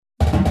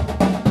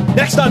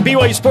Next on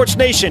BYU Sports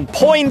Nation,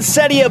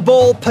 Poinsettia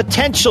Bowl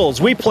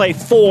potentials. We play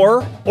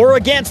for or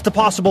against the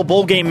possible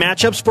bowl game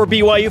matchups for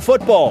BYU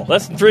football.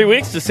 Less than 3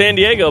 weeks to San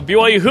Diego.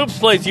 BYU Hoops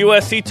plays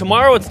USC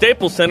tomorrow at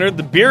Staples Center.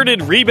 The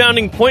bearded,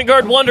 rebounding point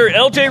guard wonder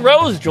LJ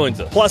Rose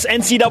joins us. Plus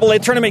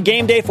NCAA tournament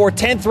game day for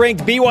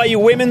 10th-ranked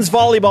BYU women's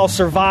volleyball.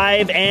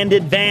 Survive and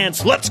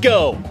advance. Let's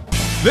go.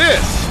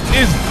 This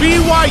is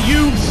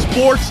BYU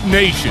Sports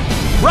Nation,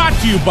 brought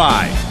to you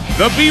by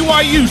The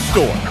BYU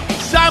Store.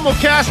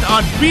 Simulcast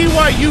on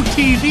BYU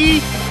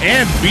TV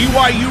and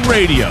BYU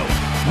Radio.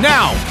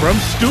 Now, from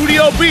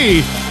Studio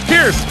B,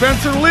 here's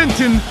Spencer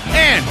Linton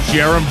and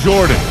Jarom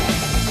Jordan.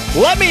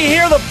 Let me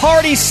hear the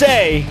party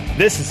say,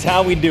 this is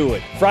how we do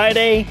it.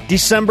 Friday,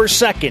 December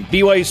 2nd,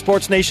 BYU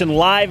Sports Nation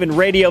live in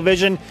Radio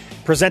Vision,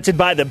 presented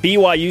by the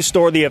BYU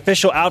Store, the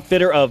official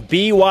outfitter of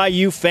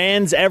BYU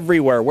fans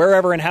everywhere.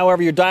 Wherever and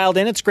however you're dialed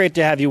in, it's great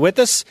to have you with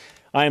us.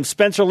 I am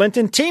Spencer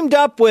Linton, teamed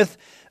up with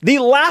the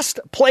last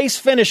place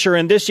finisher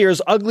in this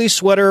year's Ugly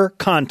Sweater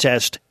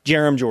Contest,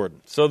 Jarom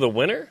Jordan. So the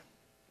winner?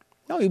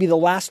 No, you'd be the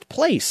last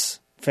place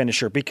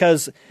finisher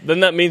because... Then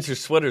that means your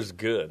sweater's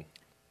good.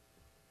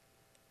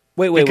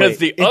 Wait. Because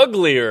the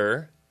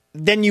uglier...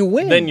 Then you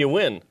win. Then you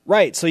win.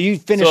 Right, so you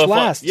finish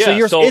last. So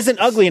yours isn't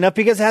ugly enough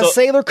because it has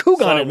Sailor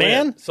Coug on it,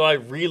 man. So I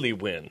really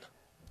win.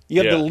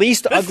 You have the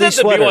least ugly sweater. This is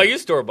at the BYU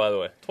store, by the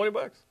way.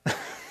 $20.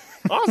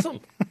 Awesome.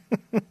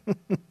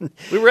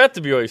 We were at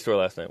the BYU store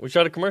last night. We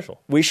shot a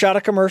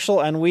commercial.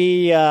 And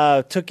we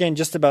took in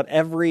just about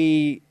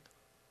every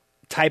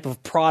type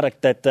of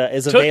product that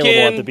is available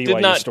at the BYU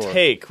did not store.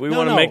 Take. We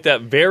want to make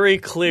that very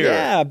clear.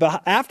 Yeah,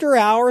 but after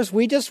hours,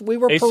 we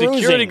were perusing. A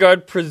security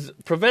guard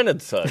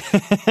prevented such.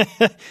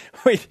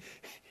 Wait,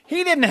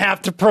 he didn't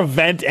have to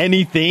prevent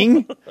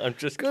anything. I'm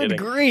just Good kidding.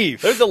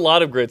 grief. There's a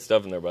lot of great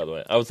stuff in there, by the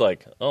way. I was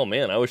like, oh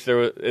man, I wish there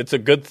was. It's a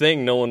good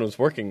thing no one was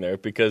working there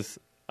because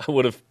I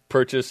would have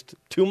purchased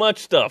too much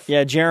stuff.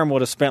 Yeah, Jarom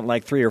would have spent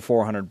like $300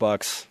 or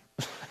 $400.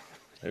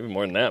 Maybe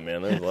more than that,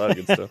 man. There's a lot of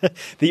good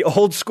stuff. The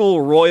old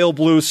school royal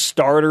blue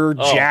starter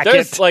jacket.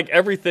 There's like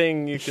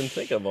everything you can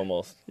think of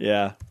almost.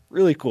 Yeah,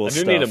 really cool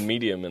stuff. I do need a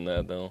medium in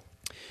that, though.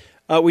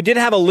 We did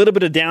have a little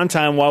bit of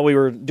downtime while we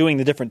were doing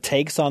the different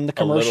takes on the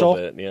commercial. A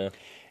little bit, yeah.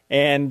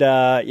 And,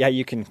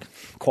 you can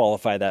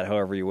qualify that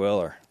however you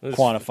will or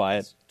quantify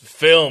it.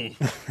 Film,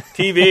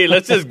 TV,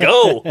 let's just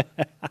go.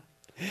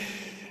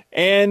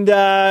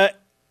 And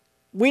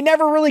we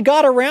never really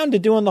got around to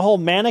doing the whole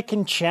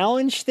mannequin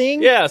challenge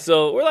thing. Yeah,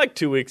 so we're like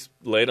 2 weeks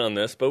late on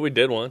this, but we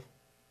did one.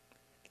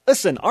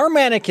 Listen, our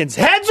mannequins'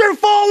 heads are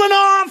falling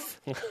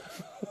off.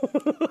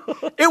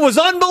 It was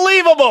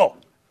unbelievable.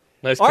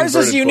 Nice. Ours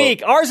is unique.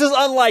 Quote. Ours is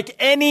unlike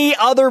any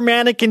other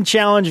mannequin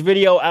challenge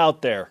video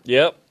out there.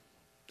 Yep,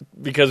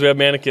 because we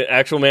have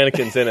actual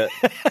mannequins in it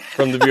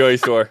from the BYU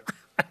store.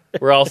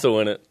 We're also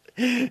in it.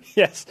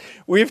 Yes,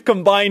 we've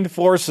combined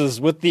forces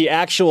with the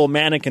actual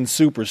mannequin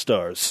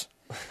superstars.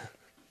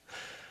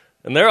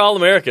 And they're all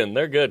American.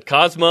 They're good.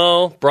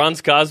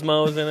 Bronze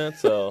Cosmo is in it.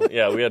 So,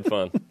 yeah, we had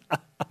fun.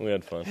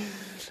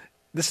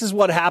 This is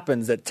what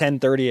happens at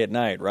 10:30 at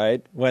night,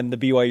 right? When the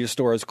BYU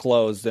store is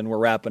closed and we're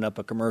wrapping up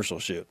a commercial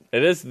shoot.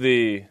 It is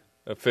the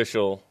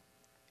official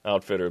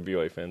outfitter of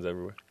BYU fans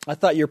everywhere. I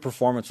thought your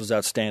performance was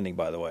outstanding,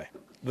 by the way.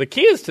 The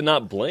key is to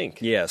not blink.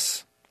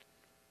 Yes.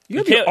 You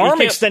have your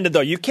arm extended,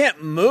 though. You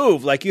can't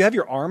move. Like, you have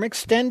your arm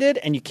extended,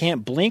 and you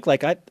can't blink.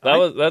 Like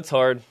That's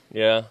hard,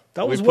 yeah.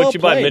 We put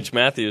you by Mitch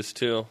Matthews,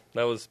 too.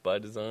 That was by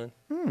design.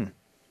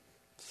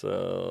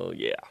 So,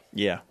 yeah.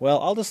 Yeah, well,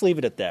 I'll just leave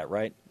it at that,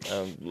 right?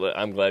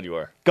 I'm glad you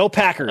are. Go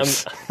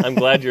Packers. I'm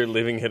glad you're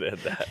leaving it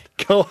at that.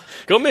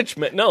 Go Mitch.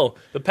 No,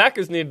 the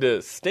Packers need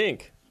to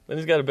stink. Then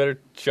he's got a better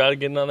shot of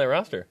getting on that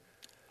roster.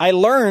 I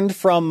learned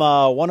from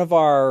one of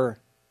our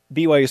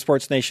BYU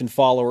Sports Nation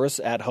followers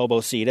at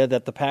Hobosita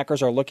that the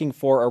Packers are looking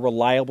for a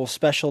reliable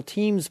special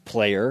teams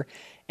player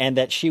and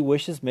that she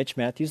wishes Mitch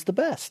Matthews the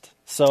best.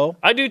 So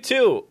I do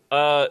too.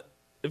 If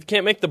you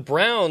can't make the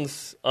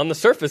Browns on the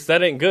surface,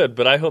 that ain't good.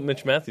 But I hope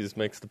Mitch Matthews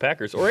makes the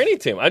Packers or any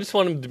team. I just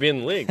want him to be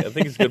in the league. I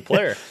think he's a good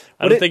player.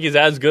 I don't think he's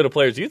as good a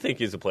player as you think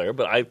he's a player,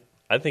 but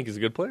I think he's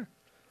a good player.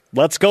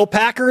 Let's go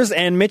Packers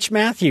and Mitch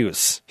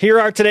Matthews. Here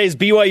are today's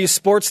BYU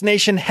Sports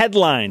Nation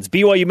headlines.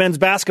 BYU men's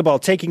basketball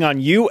taking on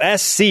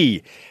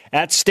USC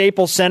at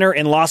Staples Center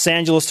in Los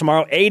Angeles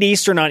tomorrow, 8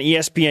 Eastern on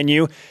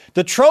ESPNU.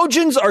 The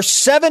Trojans are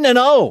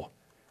 7-0,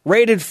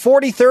 rated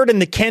 43rd in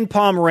the Ken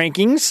Palm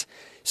rankings.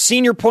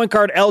 Senior point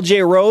guard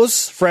LJ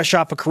Rose, fresh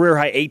off a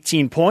career-high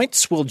 18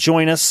 points, will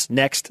join us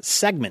next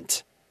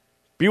segment.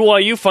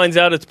 BYU finds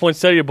out its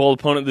Poinsettia Bowl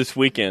opponent this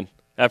weekend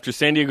after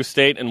San Diego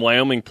State and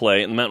Wyoming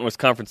play in the Mountain West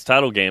Conference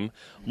title game.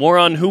 More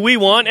on who we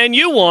want and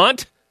you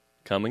want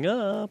coming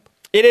up.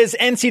 It is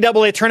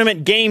NCAA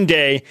tournament game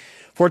day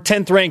for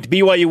 10th-ranked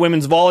BYU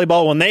women's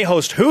volleyball when they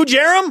host who,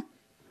 Jarom?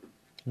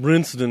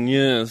 Princeton,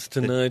 yes,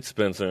 tonight,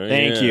 Spencer.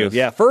 Thank you.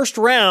 Yeah, first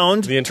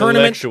round the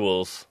tournament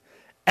intellectuals.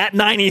 At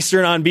 9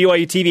 Eastern on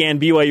BYU TV and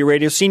BYU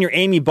Radio. Senior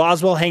Amy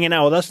Boswell hanging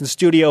out with us in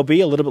Studio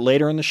B a little bit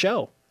later in the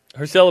show.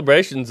 Her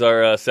celebrations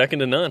are second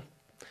to none.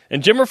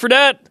 And Jimmer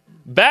Fredette,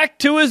 back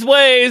to his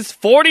ways.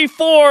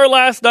 44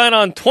 last night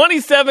on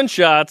 27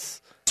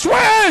 shots.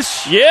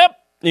 Swish! Yep,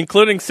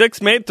 including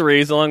 6 made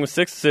threes, along with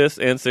 6 assists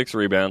and 6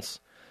 rebounds.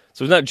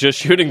 So he's not just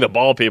shooting the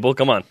ball, people.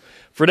 Come on.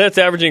 Freddet's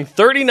averaging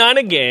 39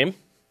 a game.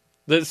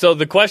 So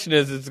the question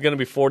is, it's going to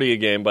be 40 a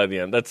game by the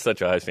end. That's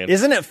such a high standard.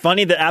 Isn't it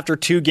funny that after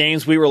 2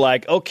 games, we were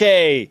like,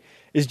 okay,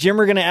 is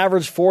Jimmer going to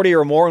average 40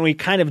 or more? And we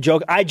kind of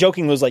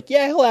jokingly was like,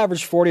 yeah, he'll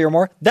average 40 or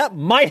more. That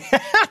might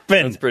happen.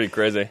 That's pretty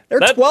crazy.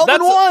 They're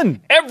 12-1.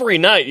 Every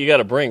night you got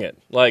to bring it.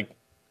 Like,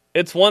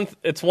 it's one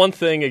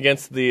thing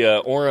against the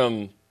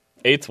Orem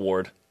 8th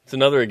ward. It's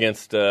another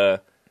against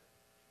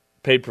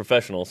paid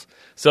professionals.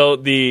 So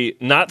the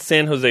not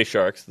San Jose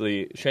Sharks,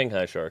 the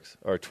Shanghai Sharks,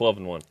 are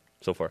 12-1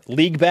 so far.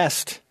 League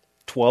best.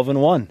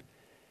 12-1.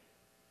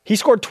 He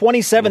scored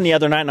 27 the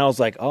other night, and I was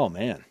like, oh,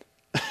 man.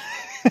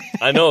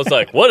 I know. It's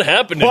like, what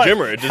happened to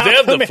Jimmer? Did they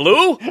have the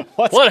flu?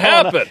 What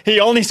happened? He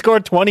only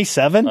scored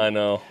 27? I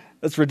know.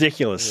 That's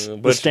ridiculous. The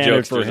The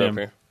standard for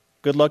him.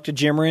 Good luck to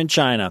Jimmer in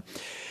China.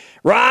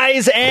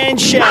 Rise and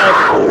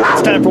shout.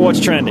 It's time for What's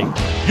Trending.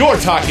 You're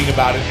talking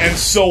about it, and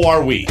so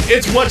are we.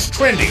 It's What's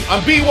Trending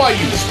on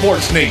BYU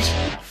Sports Nation.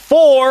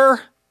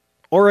 For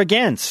or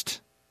against?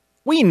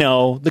 We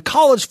know the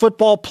college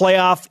football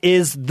playoff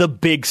is the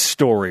big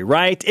story,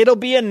 right? It'll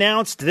be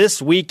announced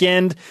this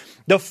weekend.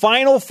 The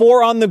Final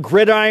Four on the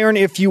gridiron,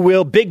 if you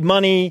will. Big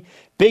money,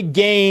 big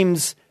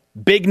games,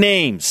 big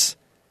names.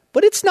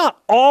 But it's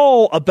not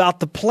all about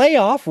the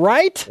playoff,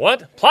 right?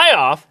 What?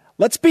 Playoff?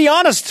 Let's be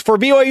honest. For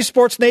BYU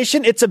Sports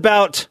Nation, it's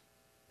about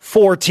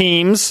 4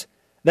 teams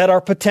that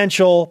are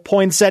potential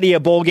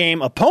Poinsettia Bowl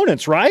game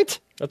opponents, right?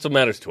 That's what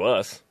matters to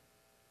us.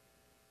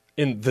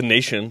 In the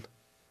nation.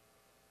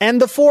 And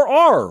the 4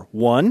 are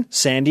 1,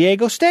 San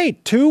Diego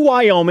State, 2,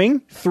 Wyoming,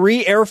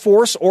 3, Air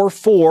Force, or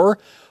 4,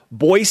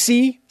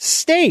 Boise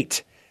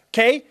State.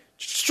 Okay?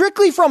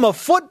 Strictly from a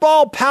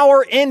football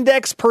power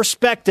index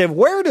perspective,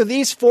 where do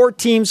these 4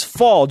 teams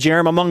fall,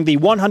 Jarom, among the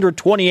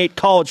 128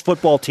 college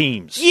football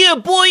teams? Yeah,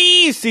 boy!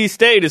 NC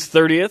State is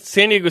 30th.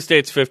 San Diego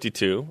State's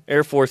 52.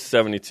 Air Force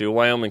 72.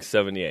 Wyoming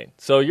 78.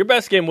 So your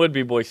best game would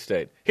be Boise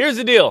State. Here's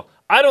the deal.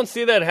 I don't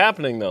see that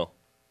happening, though.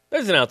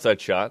 There's an outside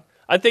shot.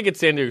 I think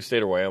it's San Diego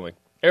State or Wyoming.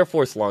 Air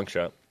Force long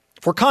shot.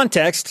 For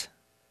context,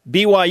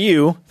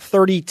 BYU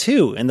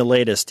 32 in the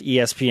latest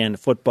ESPN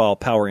Football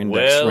Power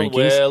Index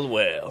rankings.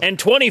 Well. And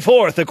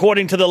 24th,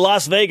 according to the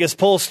Las Vegas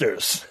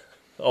pollsters.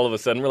 All of a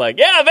sudden, we're like,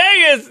 yeah,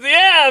 Vegas!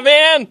 Yeah,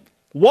 man!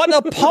 What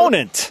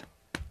opponent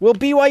will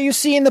BYU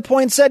see in the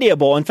Poinsettia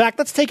Bowl? In fact,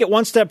 let's take it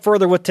one step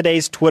further with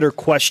today's Twitter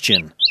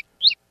question.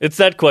 It's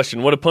that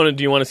question. What opponent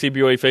do you want to see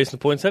BYU face in the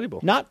Poinsettia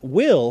Bowl? Not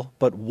will,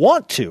 but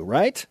want to,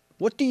 right?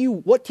 What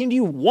team do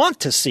you want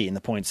to see in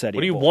the Poinsettia Bowl?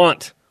 What do you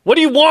want? What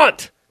do you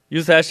want?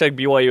 Use the hashtag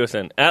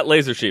BYUSN at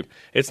LaserSheep.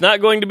 It's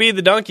not going to be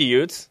the Donkey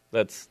Utes.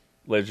 That's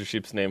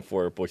LaserSheep's name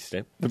for Boise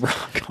State. The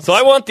Broncos. So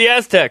I want the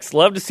Aztecs.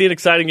 Love to see an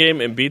exciting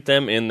game and beat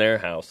them in their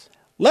house.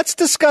 Let's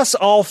discuss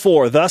all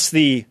 4, thus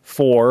the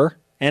for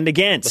and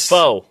against. The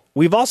foe.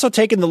 We've also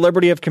taken the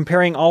liberty of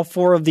comparing all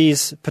 4 of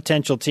these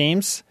potential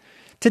teams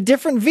to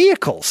different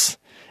vehicles.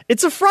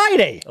 It's a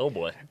Friday. Oh,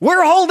 boy.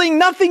 We're holding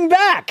nothing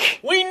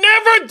back. We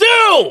never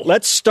do!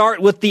 Let's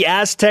start with the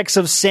Aztecs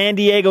of San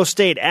Diego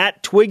State.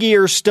 At Twiggy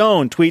or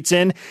Stone tweets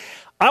in,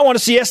 I want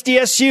to see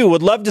SDSU.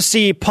 Would love to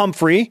see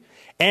Pumphrey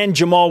and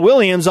Jamal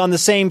Williams on the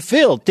same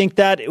field. Think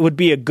that it would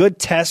be a good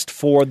test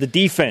for the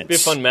defense. It'd be a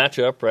fun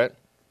matchup, right?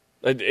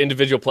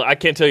 Individual play. I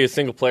can't tell you a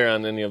single player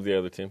on any of the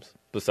other teams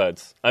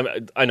besides.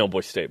 I know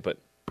Boise State, but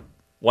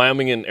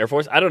Wyoming and Air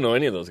Force, I don't know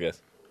any of those guys.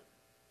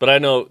 But I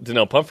know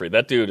Donnell Pumphrey.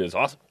 That dude is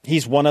awesome.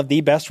 He's one of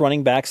the best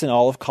running backs in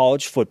all of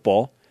college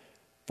football.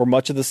 For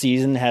much of the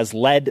season, has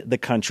led the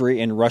country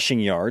in rushing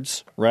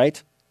yards,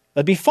 right?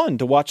 That'd be fun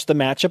to watch the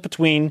matchup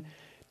between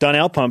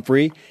Donnell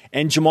Pumphrey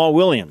and Jamal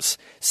Williams.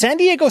 San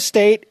Diego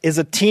State is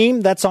a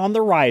team that's on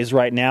the rise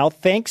right now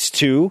thanks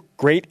to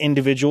great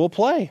individual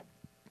play,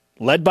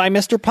 led by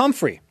Mr.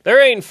 Pumphrey.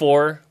 They're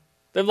 8-4.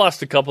 They've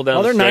lost a couple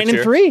down the stretch.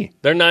 They're 9-3.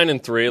 They're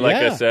 9-3, like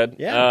I said.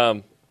 Yeah.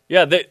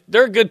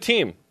 They're a good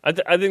team. I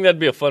think that'd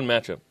be a fun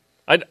matchup.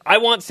 I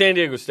want San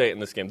Diego State in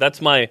this game.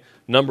 That's my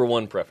number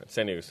one preference,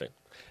 San Diego State.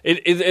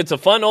 It's a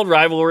fun old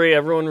rivalry.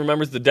 Everyone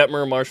remembers the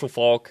Detmer-Marshall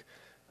Falk,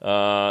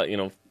 tie,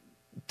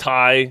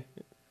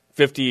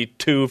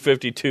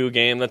 52-52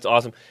 game. That's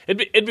awesome.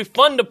 It'd be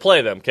fun to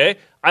play them, okay?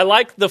 I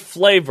like the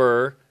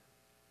flavor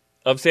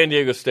of San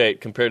Diego State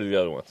compared to the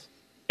other ones.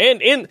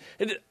 And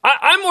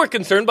I'm more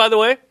concerned, by the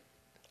way.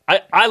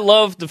 I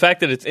love the fact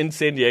that it's in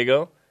San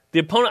Diego. The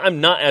opponent I'm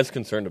not as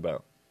concerned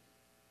about.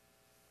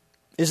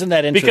 Isn't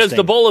that interesting? Because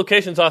the bowl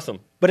location's awesome.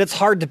 But it's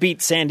hard to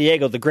beat San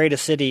Diego, the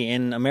greatest city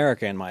in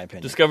America, in my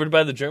opinion. Discovered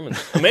by the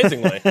Germans,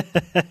 amazingly.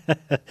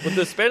 With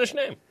the Spanish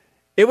name.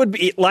 It would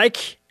be,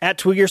 like at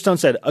Twiggy or Stone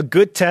said, a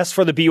good test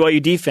for the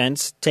BYU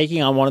defense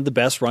taking on one of the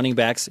best running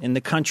backs in the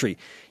country.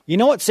 You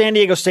know what San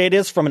Diego State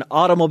is from an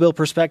automobile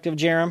perspective,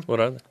 Jarom? What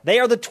are they? They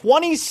are the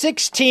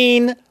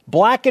 2016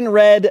 black and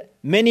red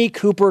Mini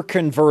Cooper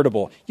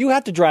convertible. You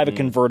have to drive a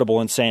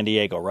convertible in San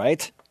Diego,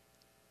 right?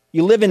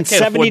 You live in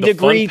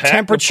 70-degree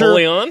temperature.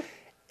 Napoleon?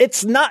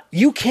 It's not.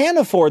 You can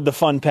afford the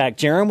fun pack,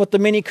 Jarom, with the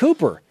Mini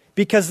Cooper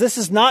because this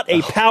is not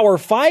a Power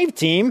 5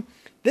 team.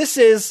 This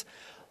is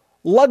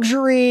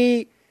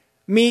luxury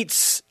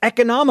meets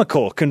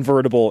economical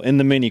convertible in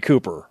the Mini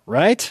Cooper,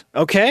 right?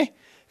 Okay.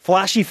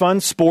 Flashy,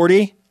 fun,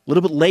 sporty, a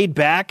little bit laid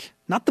back.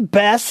 Not the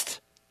best,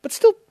 but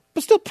still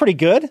pretty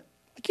good.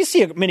 Like you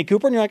see a Mini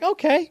Cooper and you're like,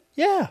 okay,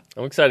 yeah.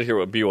 I'm excited to hear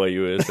what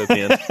BYU is at the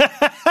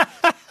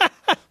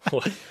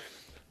end.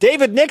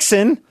 David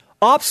Nixon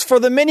opts for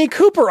the Mini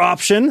Cooper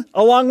option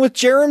along with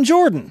Jarom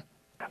Jordan.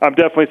 I'm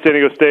definitely San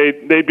Diego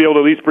State. They'd be able to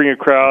at least bring a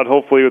crowd,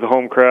 hopefully with a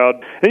home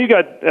crowd. And you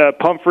got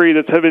Pumphrey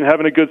that's been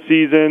having a good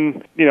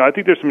season. I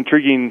think there's some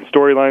intriguing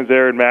storylines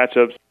there and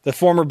matchups. The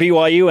former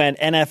BYU and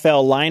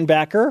NFL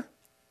linebacker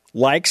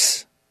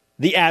likes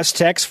the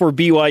Aztecs for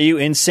BYU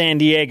in San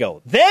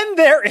Diego. Then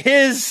there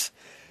is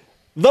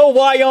the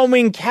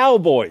Wyoming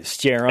Cowboys,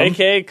 Jarom.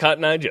 A.K.A.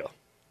 Cotton Eye Joe.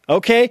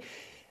 Okay.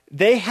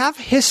 They have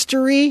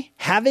history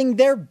having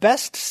their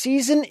best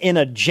season in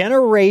a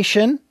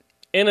generation.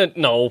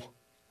 No.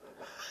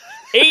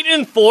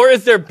 8-4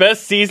 is their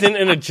best season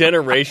in a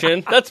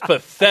generation. That's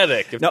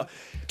pathetic. No,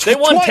 they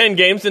won 10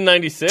 games in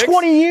 96.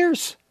 20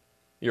 years.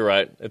 You're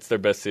right. It's their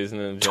best season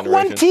in a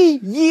generation. 20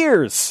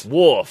 years.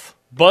 Woof.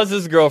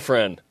 Buzz's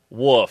girlfriend.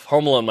 Woof.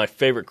 Home Alone, my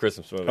favorite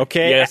Christmas movie.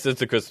 Okay. Yes,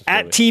 it's a Christmas movie.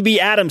 At TB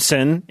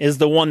Adamson is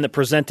the one that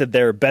presented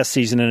their best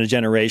season in a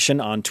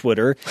generation on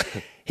Twitter.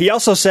 He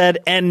also said,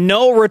 and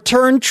no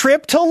return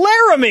trip to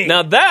Laramie.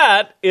 Now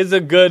that is a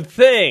good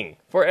thing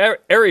for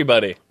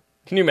everybody.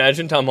 Can you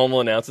imagine Tom Hommel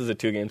announces a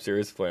 2-game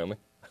series for Wyoming?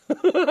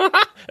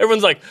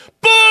 Everyone's like,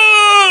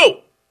 boo!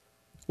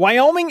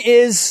 Wyoming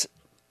is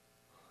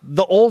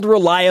the old,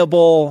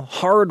 reliable,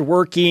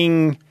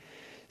 hardworking,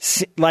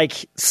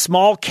 like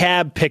small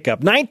cab pickup.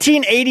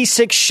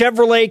 1986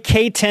 Chevrolet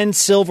K10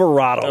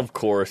 Silverado. Of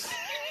course.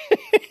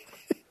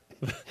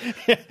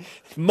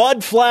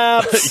 Mud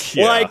flaps.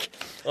 Yeah.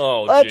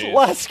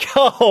 Let's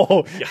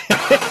go. Yeah.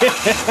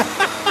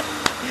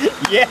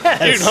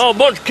 Yes. You know,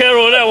 much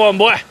carry with that one,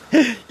 boy.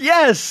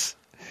 Yes.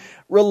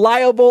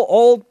 Reliable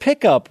old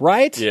pickup,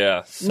 right?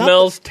 Yeah.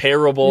 Smells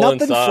terrible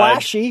nothing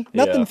inside.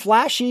 Nothing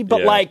flashy,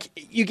 but Yeah.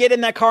 you get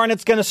in that car and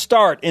it's going to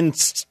start in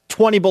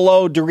 20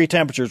 below degree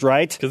temperatures,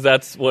 right? Because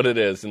that's what it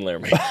is in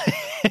Laramie.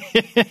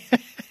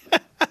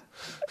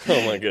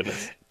 Oh, my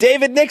goodness.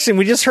 David Nixon,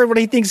 we just heard what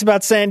he thinks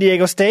about San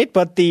Diego State,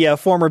 but the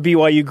former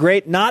BYU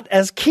great not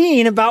as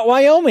keen about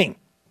Wyoming.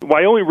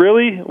 Wyoming,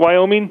 really?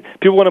 Wyoming?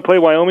 People want to play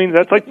Wyoming?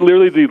 That's like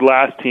literally the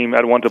last team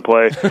I'd want to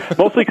play.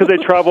 Mostly because they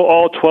travel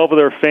all 12 of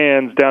their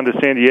fans down to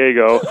San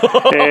Diego,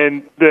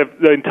 and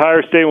the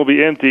entire stadium will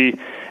be empty.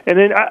 And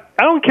then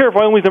I don't care if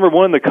Wyoming's number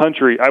 1 in the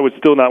country. I would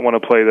still not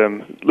want to play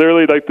them.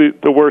 Literally like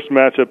the worst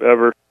matchup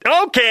ever.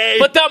 Okay.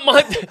 But that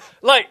might,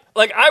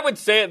 like I would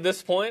say at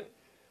this point,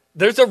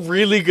 there's a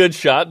really good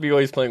shot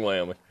BYU's playing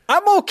Wyoming.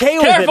 I'm okay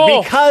with it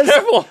because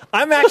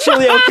I'm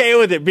actually okay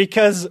with it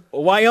because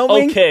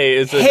Wyoming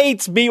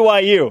hates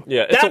BYU.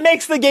 Yeah, that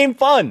makes the game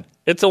fun.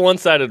 It's a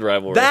one-sided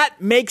rivalry.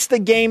 That makes the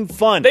game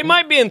fun. They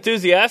might be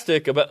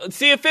enthusiastic about.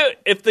 See, if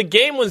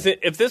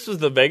this was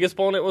the Vegas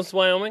Bowl and it was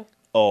Wyoming,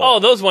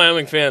 those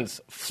Wyoming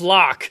fans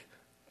flock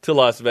to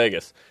Las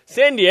Vegas.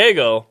 San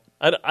Diego,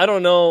 I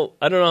don't know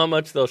how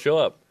much they'll show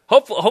up.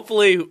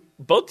 Hopefully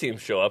both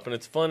teams show up and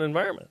it's a fun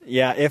environment.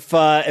 Yeah, if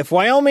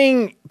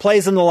Wyoming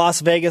plays in the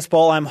Las Vegas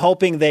Bowl, I'm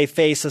hoping they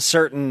face a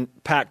certain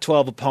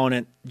Pac-12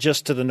 opponent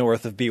just to the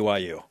north of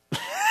BYU.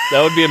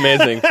 That would be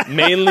amazing,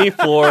 mainly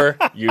for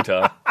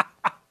Utah.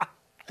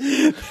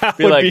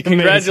 Be like,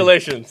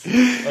 congratulations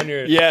on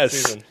your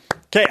season.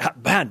 Okay,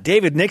 man,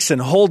 David Nixon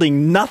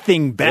holding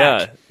nothing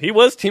back. Yeah, he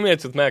was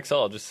teammates with Max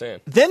Hall, just saying.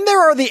 Then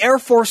there are the Air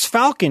Force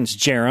Falcons,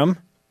 Jarom.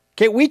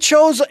 Okay, we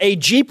chose a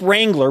Jeep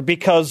Wrangler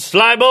because...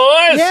 Fly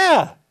boys!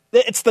 Yeah.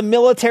 It's the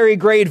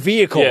military-grade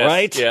vehicle,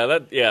 right? Yeah,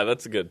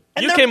 that's good.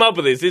 You came up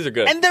with these. These are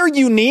good. And they're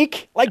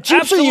unique. Like,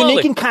 Jeeps Absolutely. are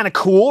unique and kind of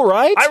cool,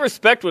 right? I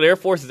respect what Air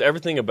Force is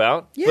everything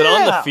about. Yeah. But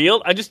on the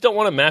field, I just don't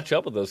want to match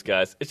up with those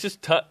guys. It's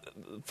just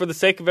for the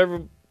sake of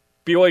every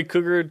BYU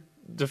Cougar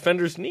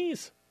defender's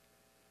knees.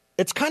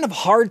 It's kind of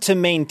hard to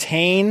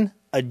maintain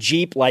a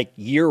Jeep, like,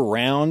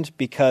 year-round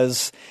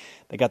because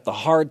they got the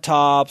hard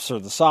tops or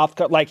the soft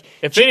cut. Like,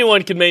 if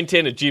anyone can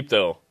maintain a Jeep,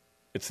 though,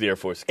 it's the Air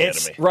Force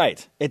Academy.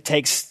 Right. It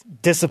takes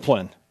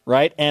discipline,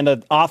 right? And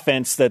an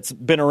offense that's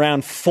been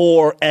around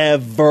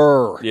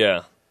forever.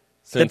 Yeah.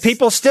 That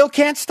people still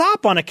can't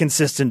stop on a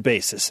consistent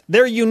basis.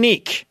 They're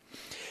unique.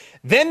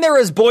 Then there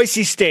is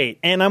Boise State,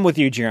 and I'm with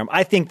you, Jarom.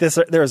 I think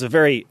there is a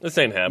very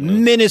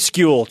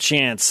minuscule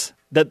chance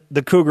that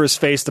the Cougars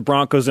face the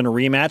Broncos in a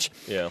rematch.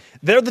 Yeah.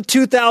 They're the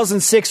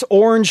 2006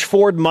 orange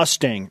Ford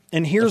Mustang,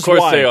 and here's why. Of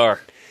course they are.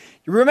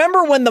 You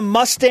remember when the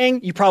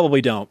Mustang, you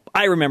probably don't.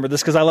 I remember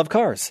this because I love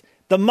cars.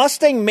 The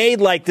Mustang made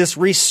like this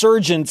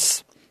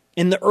resurgence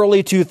in the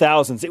early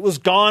 2000s. It was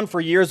gone for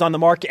years on the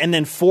market, and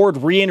then Ford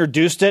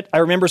reintroduced it. I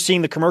remember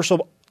seeing the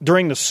commercial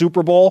during the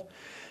Super Bowl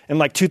in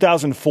like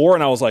 2004,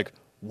 and I was like,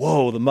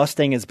 whoa, the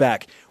Mustang is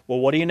back. Well,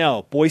 what do you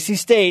know? Boise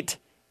State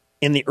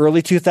in the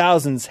early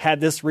 2000s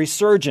had this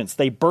resurgence.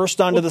 They burst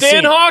onto the Dan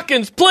scene.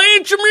 Hawkins, play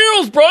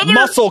intramurals, brother!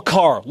 Muscle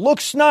car.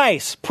 Looks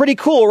nice. Pretty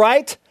cool,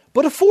 right?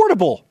 But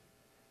affordable.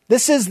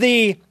 This is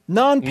the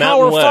non-Power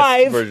Mountain West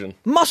 5 version.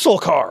 muscle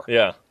car.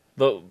 Yeah,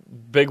 the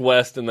Big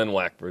West and then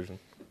whack version.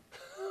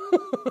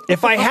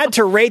 If I had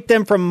to rate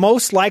them from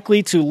most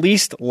likely to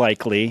least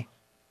likely,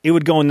 it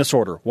would go in this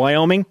order.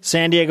 Wyoming,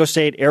 San Diego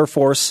State, Air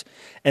Force,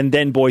 and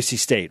then Boise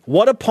State.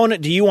 What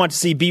opponent do you want to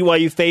see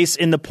BYU face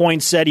in the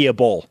Poinsettia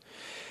Bowl?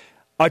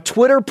 A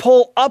Twitter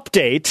poll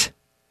update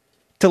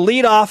to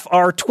lead off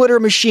our Twitter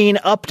machine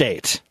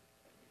update.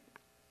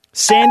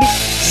 It's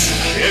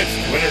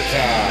Twitter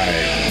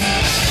time.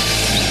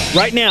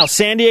 Right now,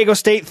 San Diego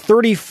State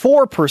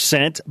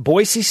 34%,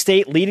 Boise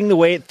State leading the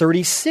way at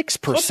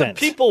 36%. What the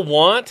people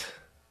want,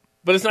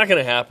 but it's not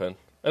going to happen.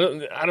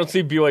 I don't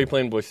see BYU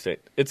playing Boise State.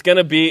 It's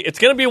gonna be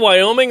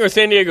Wyoming or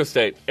San Diego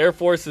State. Air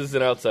Force is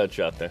an outside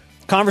shot there.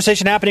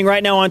 Conversation happening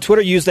right now on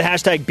Twitter. Use the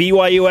hashtag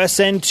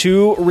BYUSN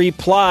to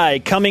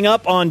reply. Coming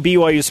up on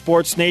BYU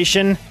Sports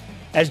Nation,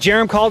 as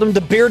Jarom called him,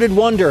 the bearded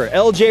wonder,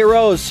 LJ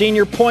Rose,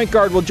 senior point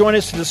guard, will join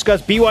us to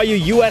discuss BYU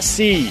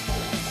USC.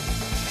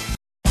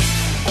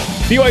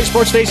 BYU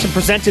Sports Nation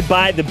presented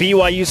by the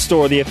BYU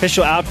Store, the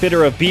official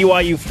outfitter of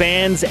BYU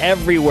fans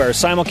everywhere.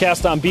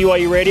 Simulcast on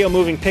BYU Radio,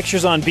 moving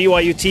pictures on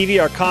BYU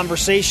TV. Our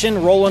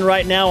conversation rolling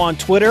right now on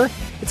Twitter.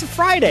 It's a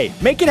Friday.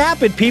 Make it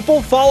happen,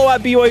 people. Follow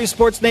at BYU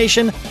Sports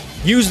Nation.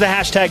 Use the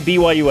hashtag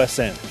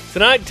BYUSN.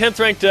 Tonight,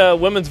 10th-ranked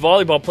women's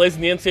volleyball plays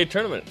in the NCAA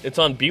tournament. It's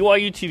on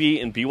BYU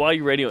TV and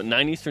BYU Radio at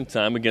 9 Eastern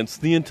Time against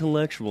the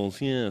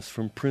Intellectuals, yes,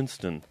 from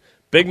Princeton.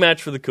 Big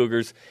match for the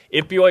Cougars.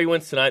 If BYU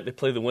wins tonight, they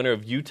play the winner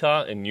of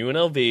Utah and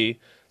UNLV.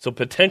 So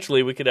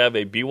potentially we could have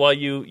a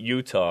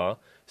BYU-Utah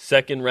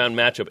second-round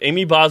matchup.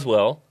 Amy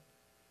Boswell,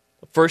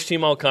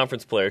 first-team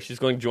all-conference player. She's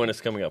going to join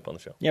us coming up on the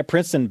show. Yeah,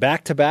 Princeton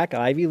back-to-back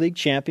Ivy League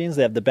champions.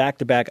 They have the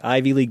back-to-back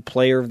Ivy League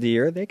Player of the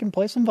Year. They can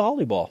play some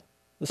volleyball.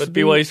 But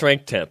BYU's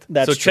ranked 10th.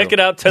 That's so check true. it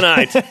out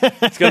tonight.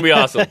 It's going to be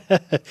awesome.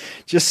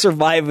 Just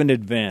survive in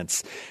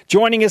advance.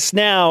 Joining us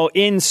now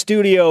in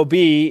Studio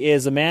B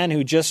is a man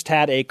who just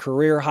had a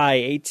career-high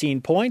 18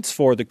 points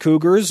for the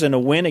Cougars in a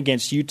win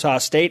against Utah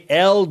State,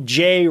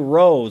 LJ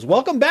Rose.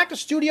 Welcome back to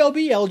Studio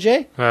B,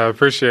 LJ. I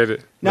appreciate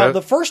it. Now,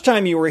 the first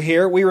time you were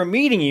here, we were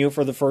meeting you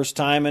for the first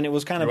time, and it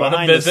was kind of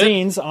behind the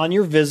scenes on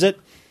your visit.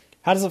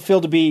 How does it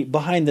feel to be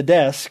behind the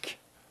desk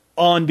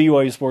on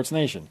BYU Sports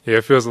Nation? Yeah,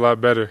 it feels a lot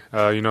better.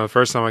 The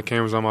first time I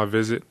came was on my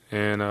visit,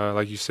 and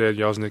like you said,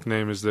 y'all's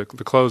nickname is the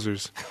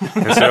Closers.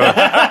 And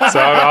so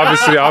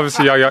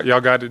obviously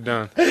y'all got it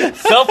done.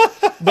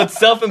 But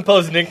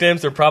self-imposed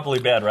nicknames are probably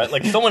bad, right?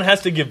 Like someone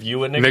has to give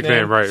you a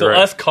nickname. Right, so right.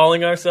 us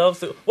calling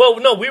ourselves, well,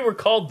 no, we were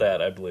called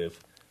that, I believe,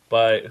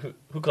 by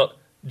who called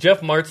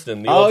Jeff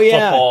Marston, the old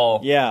football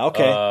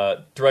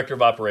director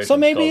of operations. So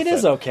maybe it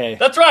is okay.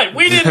 That's right.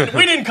 We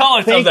didn't call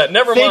ourselves that.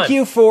 Never mind. Thank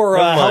you for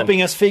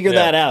helping us figure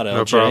that out, LJ.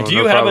 No problem. Do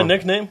you have a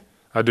nickname?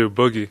 I do.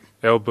 Boogie.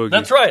 L Boogie.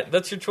 That's right.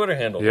 That's your Twitter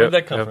handle. Where did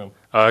that come from?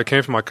 It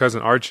came from my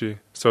cousin Archie.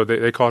 So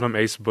they called him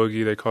Ace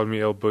Boogie. They called me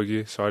L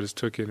Boogie. So I just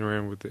took it and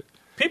ran with it.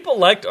 People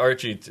liked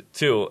Archie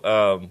too,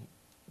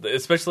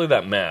 especially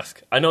that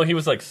mask. I know he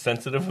was like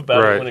sensitive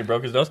about it when he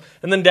broke his nose,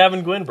 and then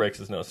Davin Gwynn breaks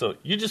his nose. So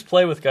you just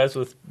play with guys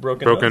with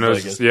broken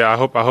noses. I guess. Yeah, I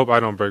hope I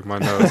don't break my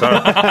nose.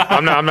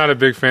 I'm not a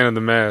big fan of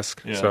the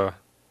mask. Yeah. So.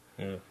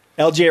 Yeah.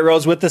 LJ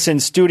Rose with us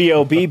in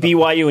Studio B,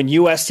 BYU and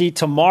USC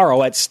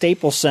tomorrow at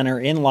Staples Center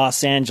in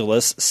Los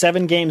Angeles.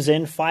 7 games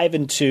in,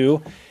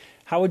 5-2.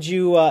 How would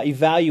you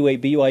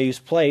evaluate BYU's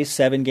play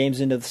 7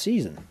 games into the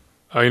season?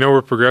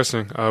 We're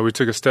progressing. We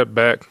took a step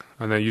back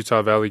on that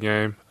Utah Valley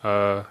game,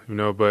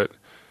 but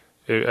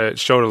it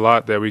showed a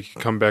lot that we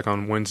could come back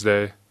on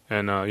Wednesday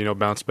and,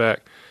 bounce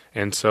back.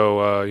 And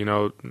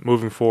so,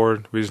 moving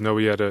forward, we just know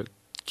we had to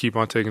keep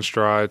on taking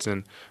strides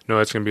and know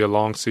it's going to be a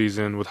long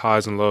season with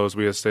highs and lows.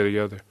 We have to stay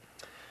together.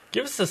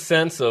 Give us a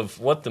sense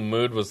of what the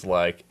mood was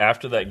like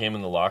after that game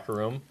in the locker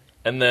room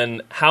and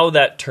then how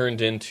that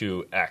turned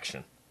into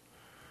action.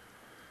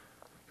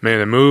 Man,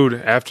 the mood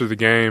after the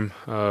game,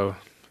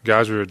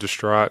 guys were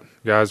distraught.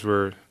 Guys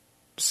were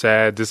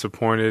sad,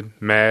 disappointed,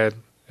 mad,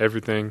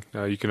 everything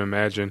you can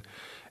imagine.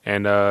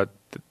 And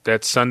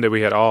that Sunday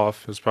we had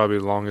off. It was probably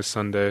the longest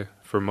Sunday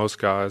for most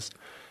guys.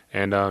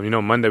 And,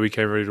 Monday we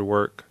came ready to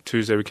work.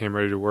 Tuesday we came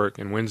ready to work.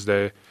 And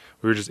Wednesday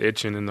we were just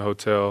itching in the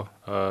hotel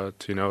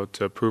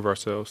to prove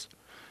ourselves.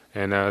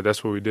 And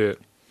that's what we did.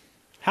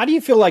 How do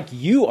you feel like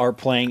you are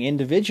playing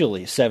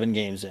individually 7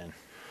 games in?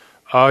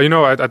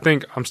 I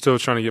think I'm still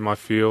trying to get my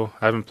feel.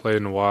 I haven't played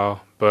in a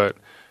while. But,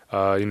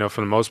 for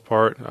the most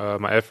part,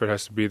 my effort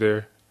has to be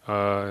there.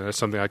 And that's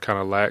something I kind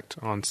of lacked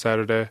on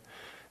Saturday.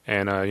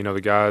 And,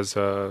 the guys,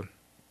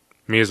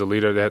 me as a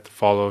leader, they had to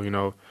follow,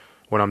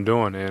 what I'm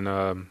doing.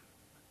 And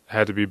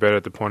had to be better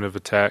at the point of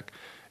attack.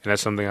 And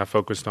that's something I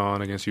focused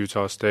on against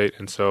Utah State.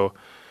 And so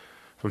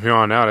from here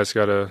on out, I just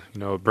got to,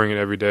 bring it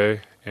every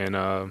day.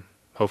 And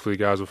hopefully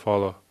guys will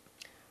follow.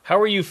 How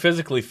are you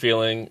physically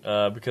feeling?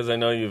 Because I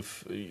know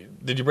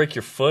did you break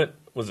your foot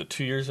was it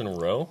 2 years in a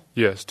row?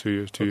 Yes, 2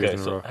 years in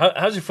a row.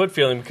 How's your foot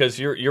feeling? Because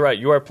you're right,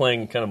 you are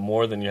playing kind of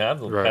more than you have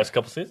the past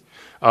couple seasons.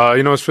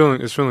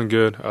 It's feeling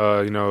good.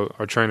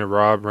 Our trainer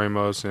Rob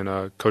Ramos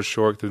and Coach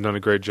Short have done a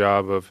great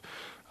job of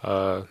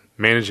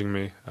managing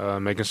me,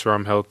 making sure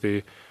I'm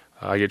healthy.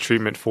 I get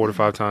treatment 4 to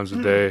 5 times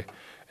a day,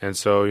 and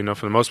so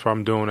for the most part,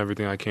 I'm doing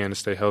everything I can to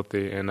stay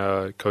healthy. And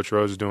Coach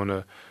Rose is doing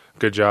a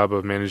good job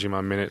of managing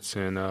my minutes,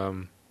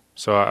 and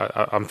so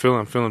I'm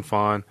feeling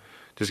fine.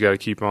 Just got to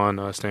keep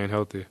on staying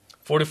healthy.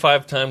 4 to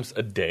 5 times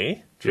a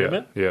day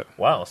treatment? Yeah.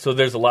 Wow. So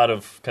there's a lot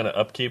of kind of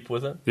upkeep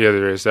with it? Yeah,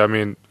 there is. I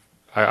mean,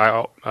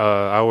 I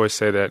always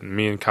say that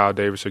me and Kyle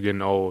Davis are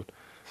getting old.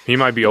 He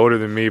might be older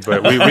than me,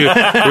 but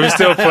we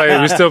still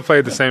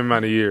play the same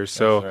amount of years.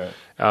 So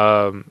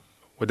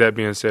with that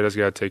being said, I just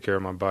got to take care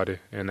of my body,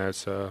 and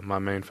that's my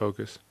main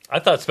focus. I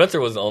thought Spencer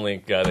was the only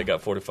guy that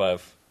got 4 to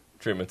 5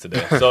 treatments a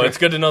day. So it's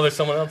good to know there's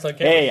someone else on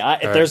campus. Hey,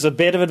 if there's a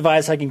bit of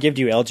advice I can give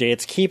to you, LJ,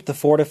 it's keep the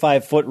 4 to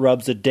 5 foot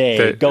rubs a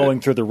day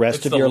going through the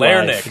rest of your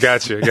life.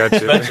 Gotcha.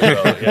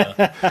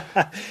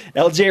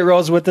 LJ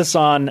Rose with us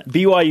on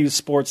BYU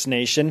Sports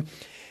Nation.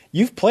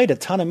 You've played a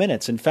ton of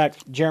minutes. In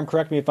fact, Jarom,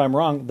 correct me if I'm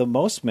wrong, the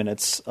most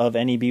minutes of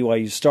any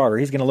BYU starter.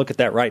 He's going to look at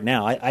that right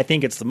now. I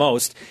think it's the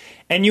most.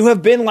 And you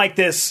have been like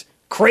this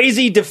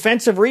crazy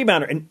defensive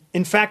rebounder. And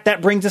in fact,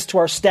 that brings us to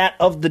our stat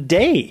of the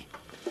day.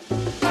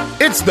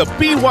 It's the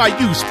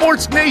BYU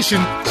Sports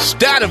Nation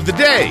stat of the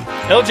day.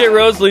 LJ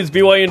Rose leads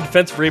BYU in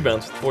defensive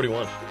rebounds with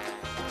 41.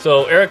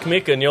 So Eric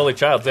Mika and Yoli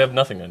Childs, they have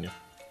nothing on you.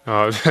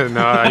 I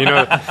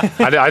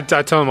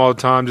tell them all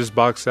the time, just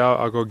box out.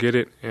 I'll go get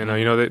it. And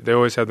they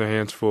always have their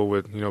hands full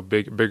with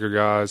bigger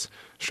guys,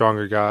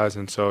 stronger guys,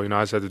 and so I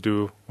just have to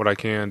do what I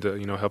can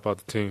to help out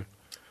the team.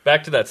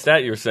 Back to that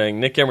stat you were saying,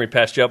 Nick Emery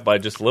passed you up by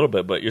just a little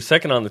bit, but you're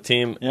second on the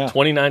team,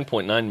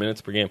 29.9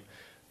 minutes per game.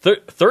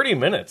 30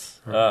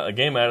 minutes a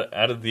game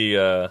out of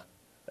the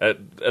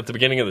at the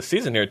beginning of the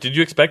season here. Did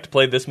you expect to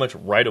play this much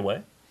right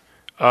away?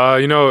 I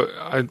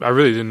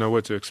really didn't know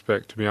what to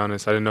expect, to be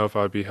honest. I didn't know if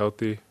I would be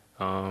healthy.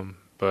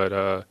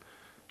 But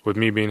with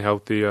me being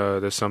healthy,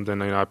 there's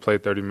something, I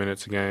played 30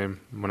 minutes a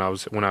game when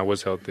I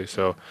was healthy.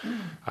 So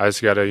I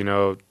just got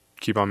to,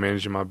 keep on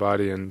managing my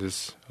body and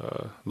just,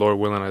 Lord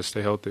willing, I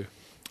stay healthy.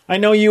 I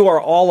know you are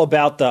all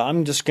about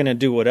I'm just going to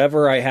do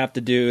whatever I have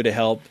to do to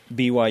help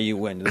BYU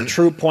win. The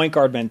true point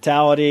guard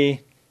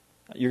mentality.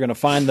 You're going to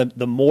find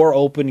the more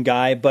open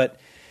guy, but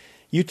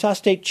Utah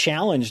State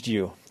challenged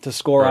you to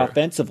score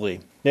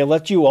offensively. They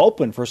let you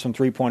open for some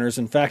three-pointers.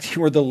 In fact,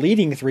 you were the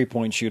leading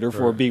three-point shooter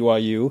for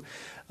BYU.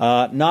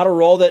 Not a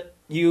role that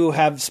you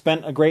have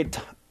spent a great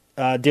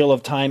deal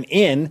of time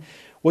in.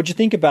 What'd you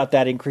think about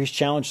that increased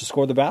challenge to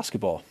score the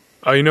basketball?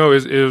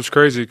 It was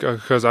crazy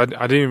because I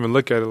didn't even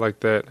look at it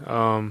like that.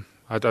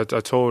 I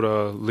told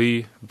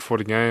Lee before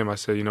the game, I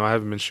said, I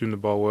haven't been shooting the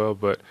ball well,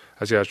 but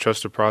I just got to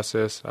trust the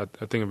process. I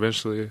think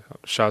eventually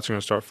shots are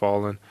going to start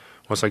falling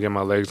once I get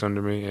my legs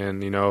under me.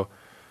 And,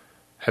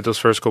 had those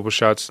first couple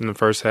shots in the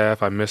first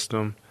half, I missed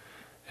them.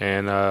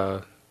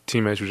 And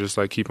teammates were just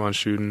like, keep on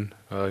shooting.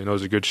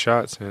 Those are good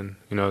shots. And,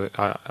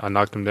 I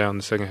knocked them down in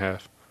the second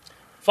half.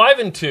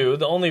 5-2,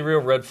 the only real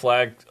red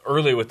flag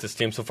early with this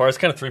team so far is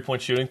kind of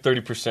three-point shooting,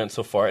 30%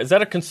 so far. Is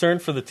that a concern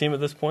for the team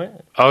at this point?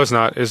 Oh, it's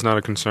not. It's not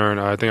a concern.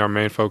 I think our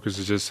main focus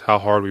is just how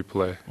hard we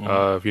play.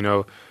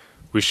 Mm-hmm.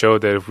 We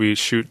showed that if we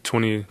shoot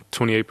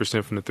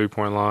 28% from the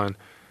three-point line,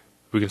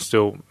 we can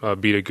still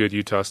beat a good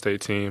Utah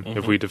State team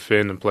if we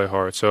defend and play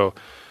hard. So,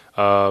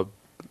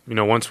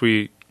 once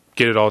we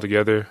get it all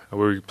together,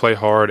 where we play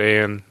hard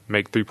and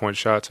make three-point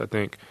shots, I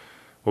think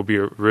we'll be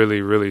a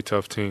really, really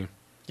tough team.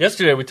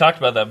 Yesterday, we talked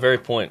about that very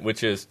point,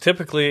 which is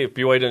typically if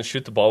BYU doesn't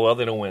shoot the ball well,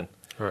 they don't win.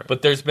 Right.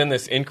 But there's been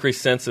this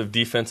increased sense of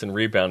defense and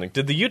rebounding.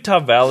 Did the Utah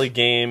Valley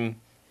game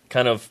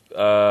kind of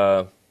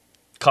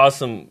cause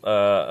some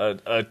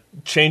a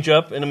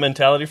change-up in a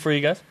mentality for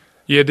you guys?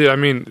 Yeah, it did. I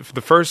mean, for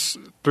the first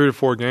 3 to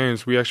 4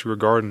 games, we actually were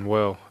guarding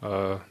well.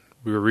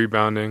 We were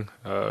rebounding.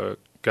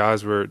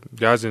 Guys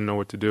didn't know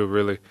what to do,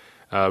 really.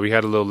 We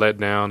had a little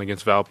letdown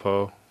against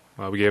Valpo.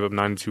 We gave up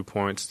 92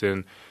 points,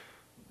 then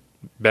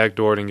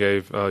backdoored and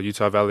gave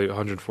Utah Valley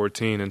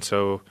 114, and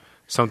so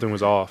something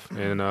was off,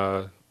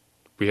 and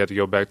we had to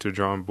go back to the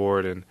drawing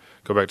board and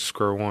go back to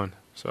square one.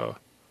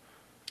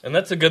 And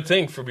that's a good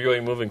thing for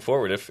BYU moving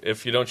forward.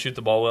 If you don't shoot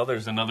the ball well,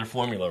 there's another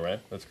formula, right?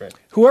 That's great.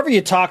 Whoever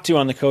you talk to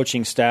on the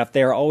coaching staff,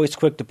 they are always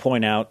quick to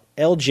point out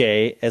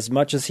LJ, as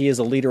much as he is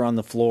a leader on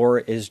the floor,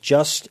 is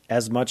just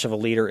as much of a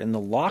leader in the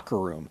locker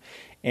room.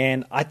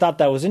 And I thought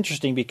that was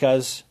interesting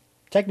because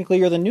technically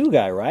you're the new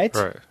guy, right?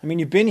 Right. I mean,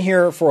 you've been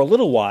here for a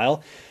little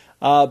while.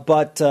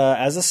 But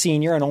as a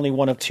senior and only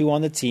one of 2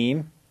 on the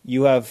team,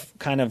 you have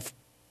kind of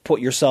put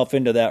yourself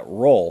into that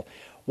role.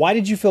 Why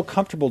did you feel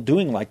comfortable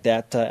doing like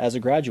that as a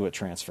graduate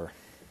transfer?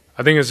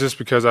 I think it's just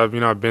because I've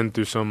been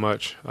through so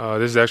much.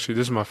 This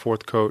is my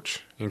 4th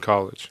coach in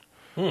college,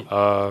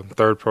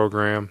 3rd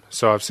program.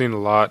 So I've seen a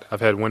lot. I've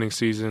had winning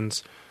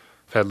seasons,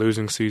 I've had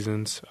losing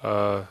seasons.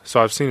 So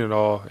I've seen it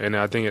all, and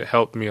I think it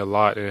helped me a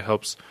lot, and it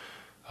helps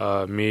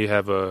me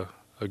have a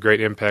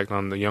great impact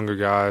on the younger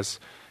guys.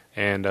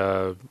 And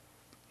I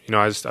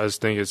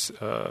just think it's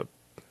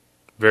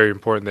very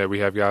important that we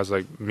have guys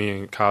like me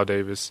and Kyle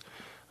Davis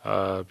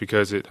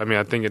because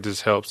I think it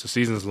just helps. The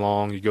season's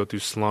long. You go through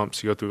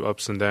slumps, you go through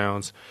ups and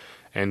downs,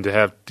 and to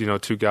have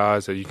two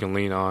guys that you can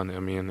lean on. I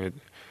mean,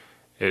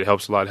 it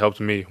helps a lot. It helped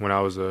me when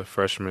I was a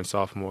freshman and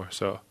sophomore.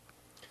 So.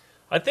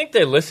 I think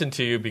they listen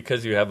to you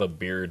because you have a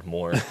beard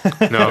more.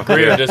 No,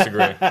 agree or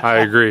disagree? I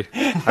agree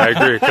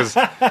because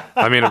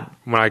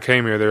when I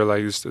came here, they were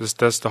like,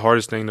 "That's the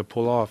hardest thing to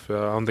pull off. I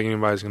don't think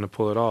anybody's going to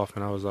pull it off."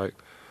 And I was like,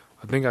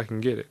 "I think I can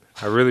get it.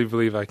 I really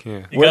believe I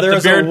can." Where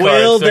there's a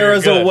will, there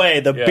is a way.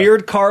 The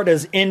beard card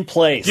is in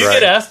place. Do you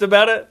get asked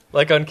about it,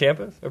 like on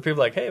campus? Are people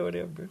like, "Hey, what do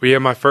you have a beard?" Yeah,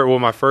 my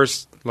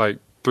first like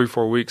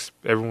 3-4 weeks,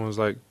 everyone was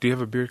like, "Do you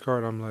have a beard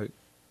card?" I'm like,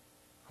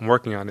 I'm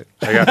working on it.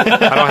 I don't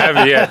have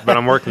it yet, but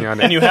I'm working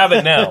on it. And you have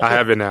it now. I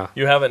have it now.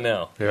 You have it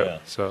now. Yeah.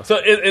 So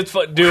it's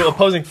fun. Do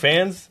opposing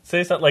fans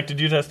say something? Like, did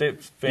Utah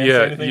State fans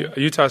say anything?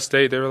 Utah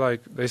State,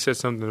 they said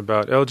something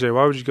about, LJ,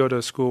 why would you go to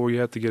a school where you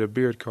have to get a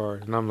beard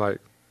card? And I'm like,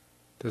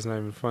 that's not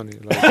even funny.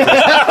 Like,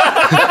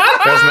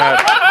 that's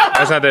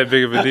not that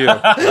big of a deal.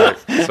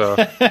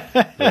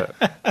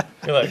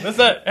 You're like,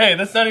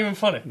 that's not even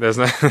funny. That's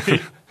not.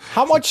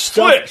 How much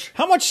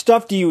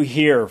stuff do you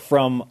hear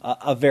from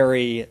a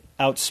very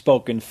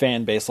outspoken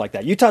fan base like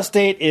that? Utah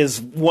State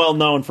is well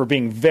known for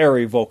being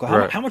very vocal.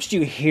 How much do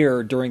you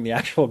hear during the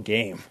actual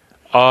game?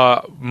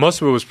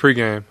 Most of it was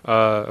pregame.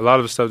 A lot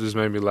of the stuff just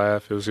made me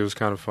laugh. It was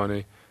kind of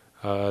funny.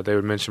 They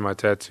would mention my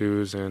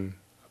tattoos and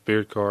a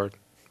beard card.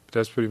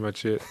 That's pretty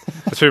much it.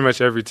 That's pretty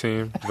much every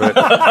team, but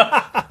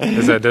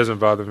that doesn't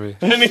bother me.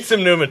 They need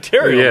some new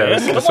material. Yeah,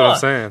 man. that's what I'm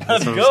saying.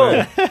 Let's go.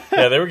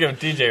 Yeah, they were giving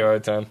TJ a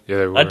hard time. Yeah,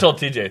 they were. I told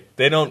TJ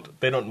they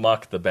don't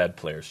mock the bad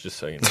players. Just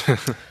so you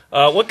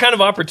know. What kind of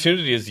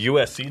opportunity is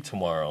USC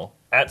tomorrow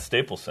at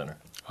Staples Center?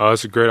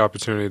 It's a great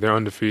opportunity. They're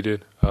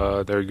undefeated.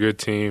 They're a good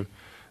team.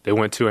 They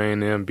went to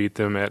A&M, beat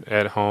them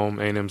at home.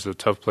 A&M's a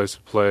tough place to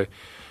play.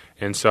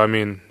 And so,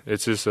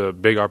 it's just a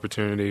big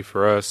opportunity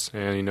for us.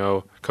 And,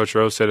 Coach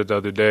Rose said it the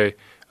other day.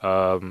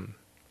 During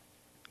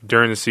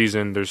the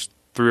season, there's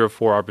 3 or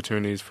 4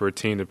 opportunities for a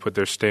team to put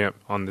their stamp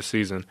on the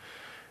season.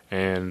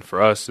 And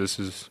for us, this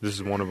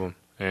is one of them.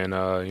 And,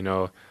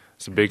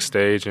 it's a big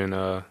stage, and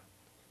I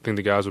think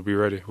the guys will be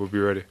ready. We'll be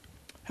ready.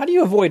 How do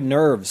you avoid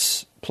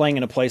nerves playing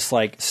in a place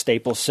like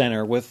Staples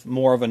Center with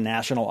more of a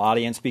national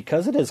audience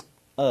because it is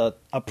a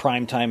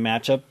primetime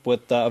matchup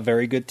with a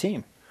very good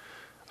team?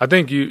 I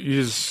think you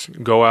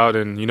just go out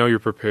and you're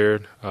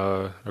prepared.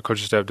 Our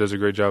coaching staff does a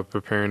great job of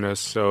preparing us.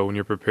 So when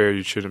you're prepared,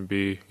 you shouldn't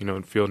be,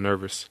 feel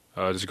nervous.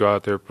 Just go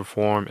out there,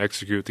 perform,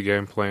 execute the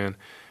game plan,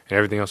 and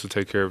everything else will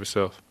take care of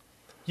itself.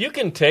 You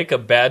can take a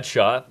bad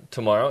shot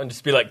tomorrow and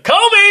just be like,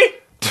 Kobe!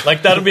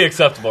 Like, that'll be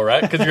acceptable,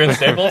 right? Because you're in the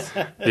Staples?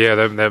 Yeah,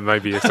 that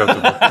might be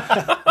acceptable.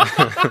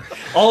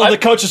 All of the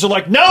coaches are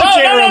like, no,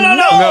 Jarom,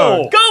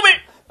 no!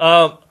 Kobe!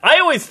 I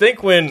always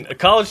think when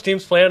college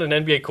teams play on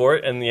an NBA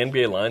court and the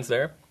NBA line's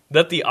there,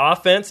 that the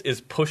offense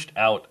is pushed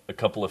out a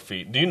couple of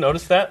feet. Do you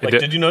notice that?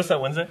 Did you notice that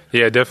Wednesday?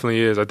 Yeah, it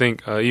definitely is. I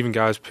think even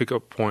guys'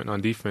 pick-up point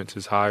on defense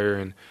is higher,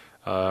 and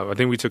I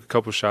think we took a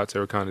couple shots that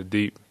were kind of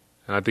deep,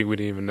 and I think we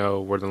didn't even know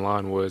where the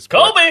line was.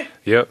 Kobe!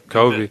 Yep,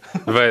 Kobe.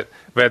 but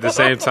at the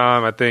same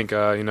time, I think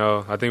I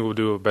think we'll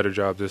do a better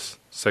job this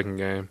second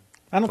game.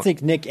 I don't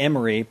think Nick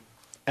Emery,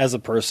 as a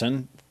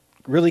person,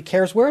 really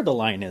cares where the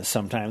line is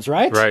sometimes,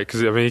 right? Right, because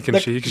he can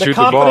shoot the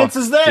ball. The confidence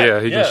is there. Yeah,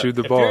 he can shoot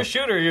the ball. If you're a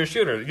shooter, you're a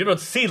shooter. You don't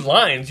see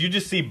lines, you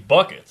just see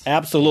buckets.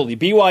 Absolutely.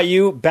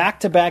 BYU,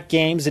 back-to-back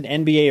games in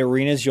NBA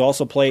arenas. You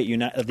also play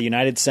at the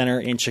United Center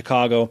in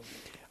Chicago.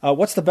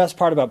 What's the best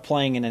part about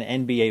playing in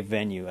an NBA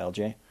venue,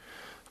 LJ?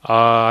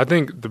 I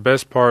think the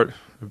best part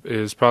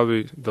is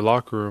probably the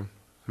locker room.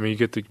 You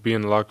get to be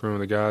in the locker room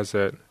with the guys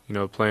that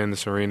play in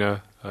this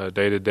arena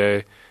day to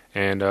day,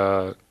 and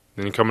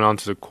then coming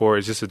onto the court,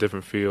 it's just a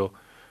different feel.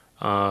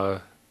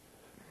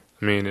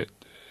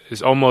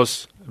 It's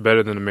almost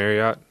better than the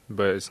Marriott,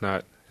 but it's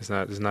not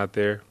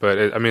there. But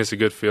it's a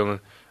good feeling.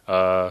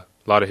 A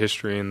lot of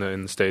history in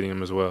the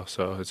stadium as well,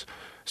 so it's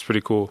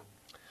pretty cool.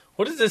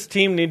 What does this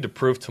team need to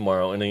prove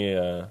tomorrow in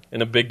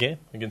a big game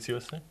against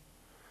USC?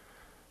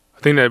 I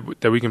think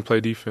that we can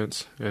play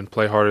defense and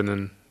play harder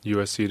than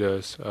USC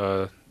does.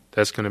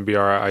 That's going to be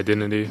our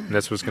identity, and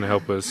that's what's going to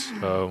help us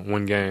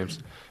win games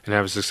and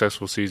have a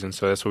successful season.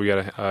 So that's what we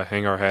got to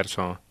hang our hats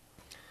on.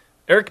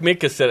 Eric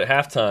Mika said at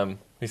halftime,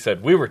 he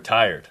said, "We were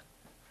tired."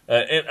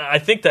 And I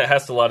think that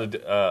has a lot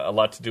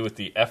to do with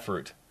the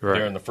effort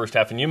there in the first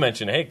half. And you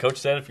mentioned, hey, coach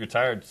said if you're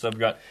tired, sub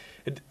got.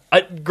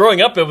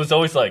 Growing up, it was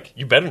always like,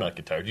 you better not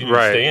get tired. You need to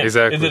stay in.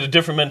 Exactly. Is it a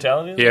different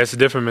mentality? Yeah, it's a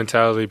different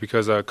mentality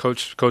because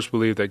coach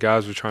believed that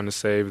guys were trying to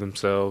save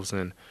themselves,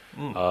 and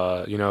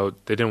they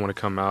didn't want to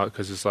come out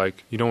because it's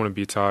like you don't want to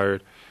be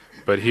tired.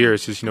 But here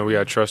it's just we got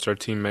to trust our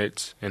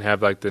teammates and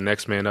have like the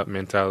next man up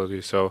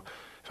mentality. So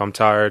if I'm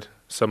tired,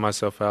 sub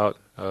myself out.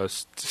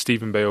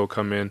 Stephen Bay will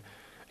come in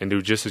and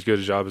do just as good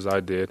a job as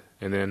I did,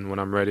 and then when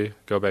I'm ready,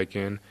 go back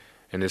in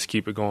and just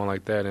keep it going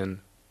like that. And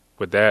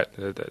with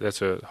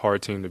that's a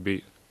hard team to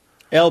beat.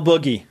 El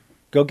Boogie,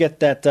 Go get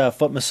that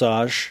foot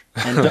massage,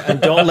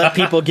 and don't let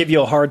people give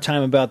you a hard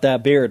time about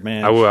that beard,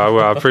 man. I will.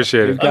 I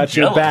appreciate it. We've got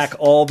your back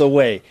all the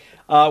way.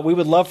 We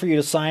would love for you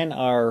to sign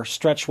our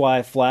Stretch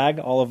Y flag.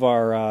 All of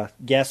our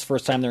guests,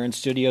 first time they're in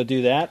studio,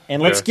 do that.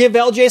 And let's give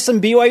LJ some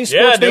BYU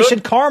Sports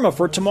Nation karma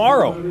for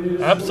tomorrow.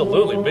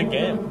 Absolutely. Big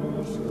game.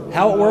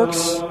 How it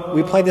works,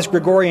 we play this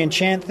Gregorian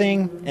chant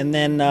thing, and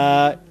then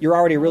you're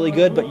already really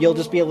good, but you'll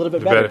just be a little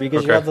bit better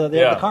because you have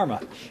the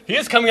karma. He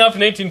is coming off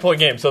an 18-point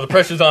game, so the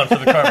pressure's on for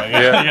the karma.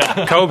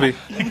 Yeah. Kobe.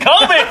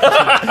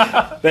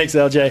 Thanks,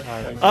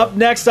 LJ. Up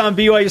next on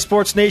BYU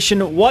Sports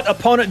Nation, what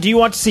opponent do you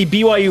want to see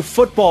BYU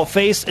football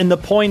face in the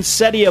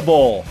Poinsettia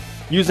Bowl?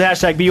 Use the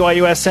hashtag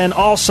BYUSN.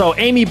 Also,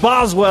 Amy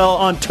Boswell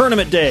on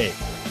Tournament Day.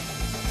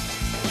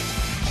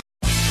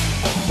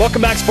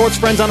 Welcome back, sports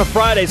friends, on a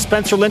Friday.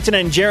 Spencer Linton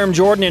and Jarom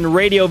Jordan in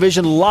Radio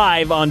Vision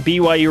live on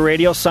BYU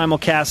Radio,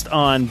 simulcast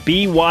on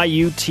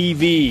BYU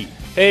TV.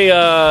 Hey,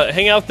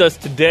 hang out with us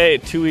today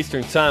at 2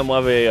 Eastern Time.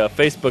 We'll have a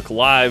Facebook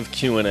Live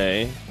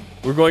Q&A.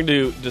 We're going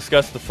to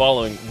discuss the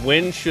following.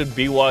 When should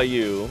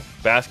BYU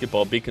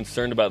basketball be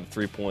concerned about the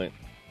three-point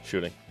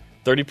shooting?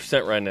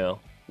 30% right now.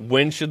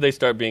 When should they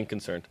start being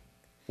concerned?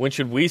 When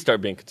should we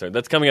start being concerned?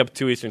 That's coming up at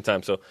 2 Eastern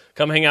Time. So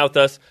come hang out with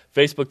us,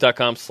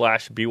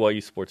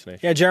 facebook.com/BYU Sports Nation.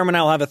 Yeah, Jeremy and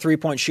I will have a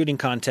three-point shooting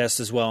contest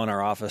as well in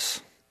our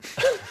office.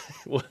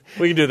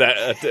 We can do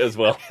that as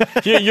well.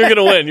 You're going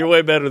to win. You're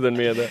way better than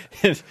me at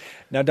that.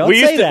 Now, don't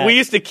say that. We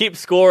used to keep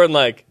score in,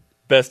 like,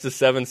 best of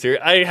 7 series.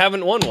 I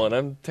haven't won one.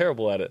 I'm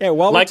terrible at it. Yeah,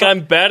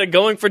 I'm bad at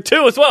going for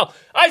 2 as well.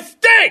 I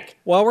stink!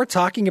 While we're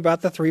talking about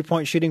the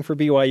three-point shooting for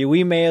BYU,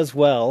 we may as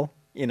well...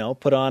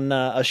 put on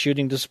a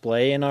shooting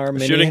display in our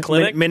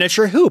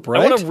miniature hoop,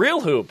 right? I want a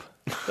real hoop.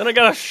 Then I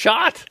got a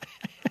shot.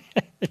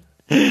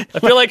 I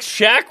feel like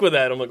Shaq with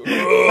that. I'm like,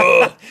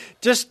 ugh.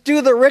 Just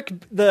do the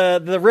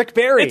Rick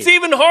Barry. It's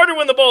even harder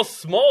when the ball's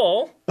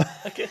small.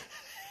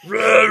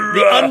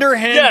 The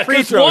underhand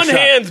free throw one shot.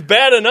 hand's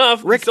bad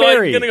enough. Rick so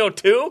Barry. I'm going to go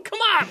 2? Come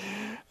on.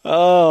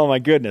 Oh, my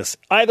goodness.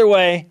 Either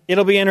way,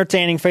 it'll be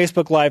entertaining.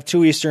 Facebook Live,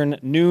 2 Eastern,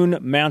 noon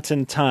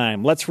Mountain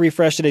Time. Let's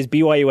refresh today's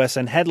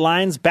BYUSN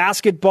headlines.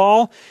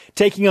 Basketball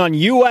taking on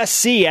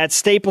USC at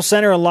Staples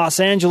Center in Los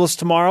Angeles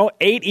tomorrow,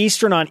 8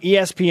 Eastern on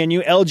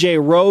ESPNU.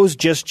 LJ Rose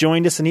just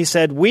joined us, and he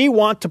said, we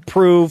want to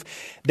prove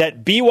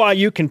that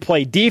BYU can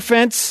play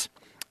defense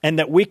and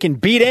that we can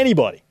beat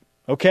anybody.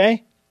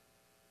 Okay?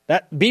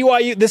 That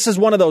BYU, this is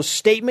one of those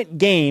statement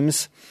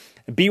games.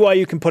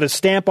 BYU can put a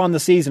stamp on the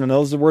season, and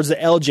those are the words that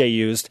LJ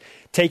used,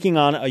 taking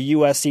on a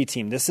USC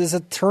team. This is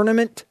a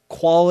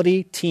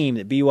tournament-quality team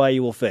that BYU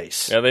will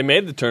face. Yeah, they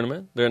made the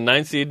tournament. They're a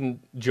 9 seed in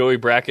Joey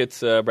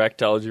Brackett's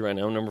bracketology right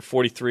now, number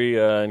 43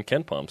 in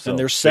Ken Palm. So and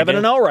they're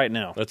 7-0 right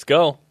now. Let's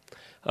go.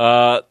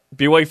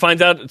 BYU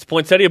finds out its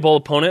Poinsettia Bowl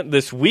opponent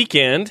this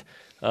weekend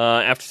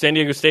after San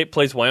Diego State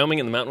plays Wyoming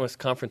in the Mountain West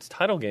Conference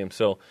title game.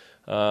 So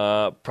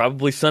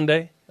probably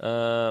Sunday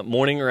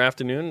morning or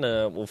afternoon.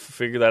 We'll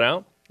figure that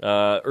out.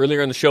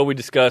 Earlier in the show, we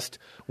discussed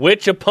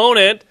which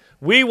opponent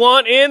we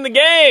want in the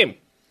game.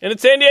 And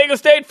it's San Diego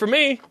State for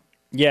me.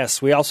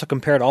 Yes, we also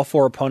compared all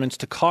 4 opponents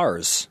to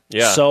cars.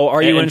 Yeah. So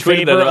are you in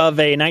favor of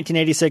a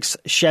 1986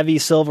 Chevy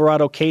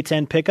Silverado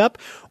K10 pickup,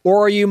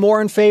 or are you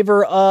more in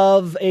favor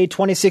of a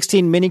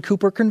 2016 Mini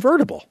Cooper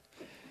convertible?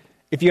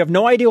 If you have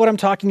no idea what I'm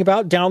talking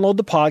about, download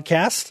the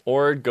podcast.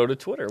 Or go to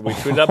Twitter. We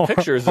tweeted out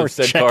pictures of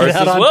said check cars it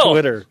out as on well.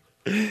 Twitter.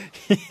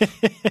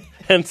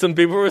 And some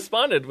people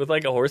responded with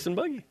like a horse and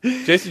buggy.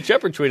 Jason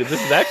Shepard tweeted,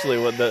 this is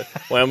actually what the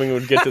Wyoming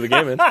would get to the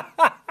game in.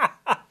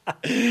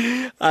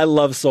 I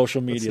love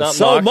social media much.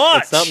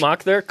 Let's not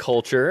mock their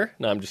culture.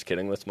 No, I'm just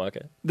kidding. Let's mock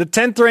it. The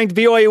 10th-ranked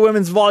BYU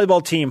women's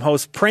volleyball team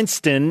hosts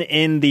Princeton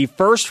in the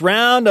first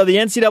round of the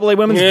NCAA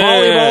women's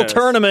volleyball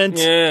tournament.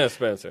 Yeah,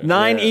 Spencer.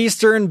 9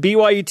 Eastern,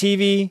 BYU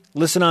TV.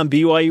 Listen on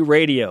BYU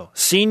Radio.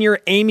 Senior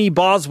Amy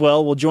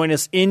Boswell will join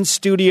us in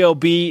Studio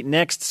B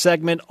next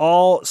segment.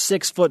 All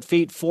 6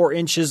 feet 4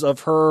 inches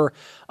of her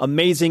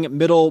amazing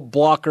middle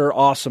blocker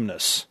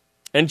awesomeness.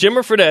 And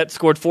Jimmer Fredette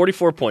scored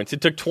 44 points. He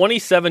took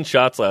 27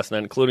 shots last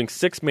night, including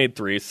 6 made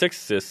threes, 6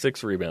 assists,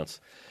 6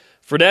 rebounds.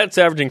 Fredette's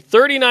averaging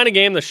 39 a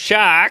game. The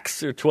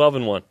Sharks are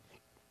 12-1.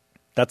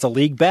 That's a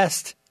league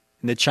best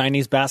in the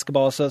Chinese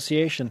Basketball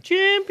Association.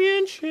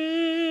 Championship.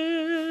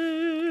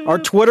 Our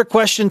Twitter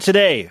question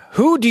today.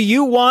 Who do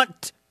you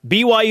want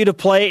BYU to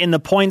play in the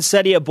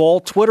Poinsettia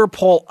Bowl? Twitter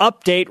poll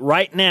update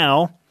right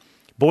now.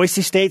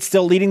 Boise State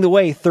still leading the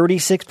way,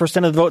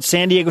 36% of the vote.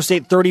 San Diego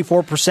State,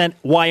 34%.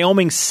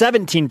 Wyoming,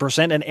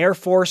 17%. And Air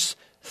Force,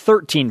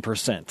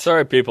 13%.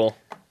 Sorry, people.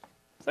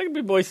 It's not going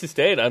to be Boise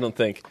State, I don't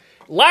think.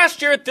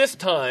 Last year at this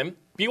time,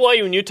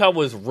 BYU and Utah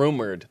was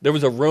rumored. There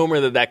was a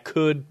rumor that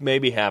could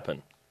maybe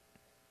happen.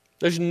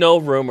 There's no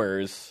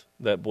rumors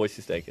that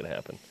Boise State could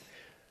happen.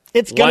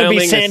 It's going to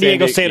be San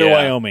Diego State or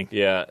Wyoming.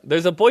 Yeah.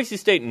 There's a Boise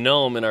State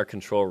gnome in our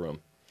control room.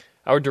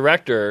 Our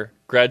director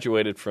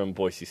graduated from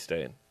Boise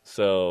State.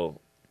 So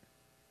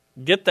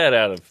get that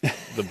out of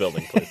the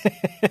building, please.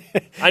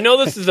 I know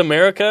this is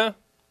America,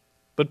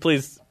 but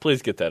please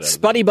get that out of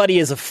Spuddy Buddy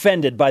is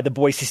offended by the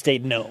Boise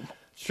State gnome.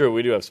 It's true.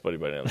 We do have Spuddy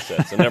Buddy on the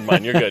set, so never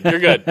mind. You're good.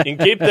 You're good. You can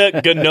keep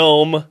the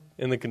gnome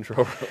in the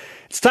control room.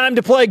 It's time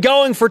to play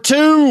Going for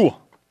Two.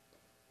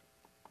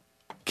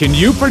 Can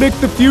you predict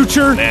the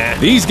future? Nah.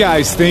 These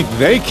guys think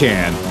they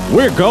can.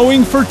 We're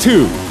going for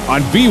two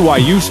on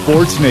BYU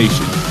Sports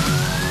Nation.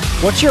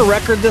 What's your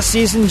record this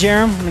season,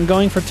 Jarom, in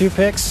Going for Two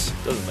picks?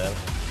 Doesn't matter.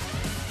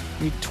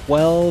 You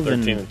 12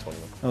 13 and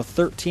 21. Oh,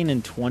 13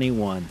 and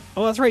 21.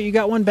 Oh, that's right. You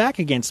got one back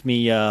against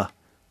me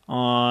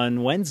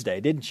on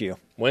Wednesday, didn't you?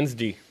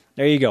 Wednesday.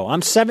 There you go.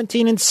 I'm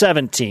 17 and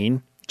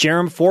 17.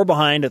 Jarom 4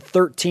 behind at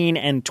 13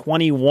 and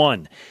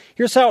 21.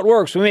 Here's how it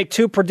works. We make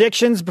 2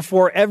 predictions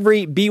before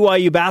every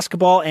BYU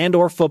basketball and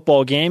or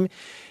football game,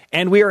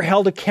 and we are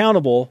held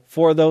accountable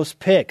for those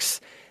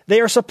picks. They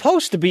are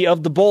supposed to be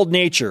of the bold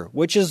nature,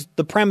 which is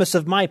the premise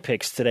of my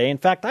picks today. In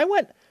fact, I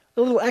went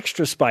a little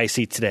extra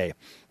spicy today.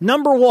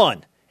 Number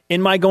 1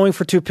 in my Going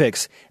for Two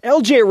picks,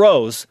 LJ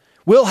Rose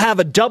will have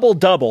a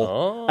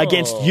double-double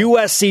against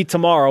USC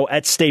tomorrow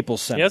at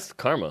Staples Center. Yes,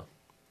 karma.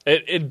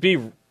 It'd be,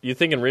 you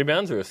thinking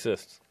rebounds or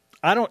assists?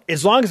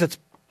 As long as it's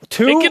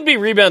 2. It could be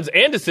rebounds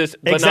and assists,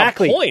 but not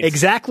points.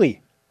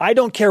 Exactly. I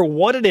don't care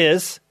what it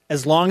is,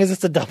 as long as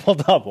it's a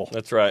double-double.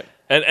 That's right.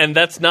 And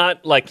that's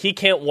not, like, he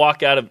can't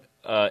walk out of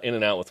in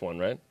and out with one,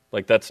 right?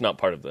 Like, that's not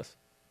part of this.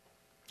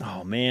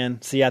 Oh,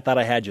 man. See, I thought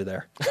I had you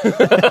there.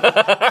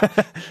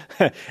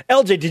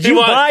 LJ, did you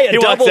buy a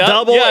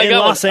double-double in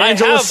Los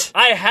Angeles?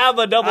 I have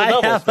a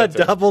double-double. I have a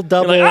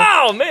double-double. Like,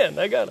 oh, man,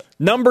 I got it.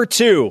 Number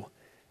 2,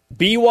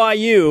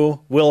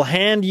 BYU will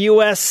hand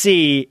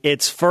USC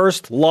its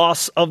first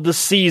loss of the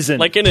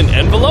season. Like in an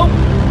envelope?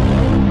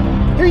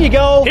 Here you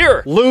go.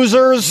 Here.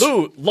 Losers.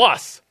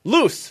 Loss.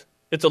 Loose.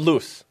 It's a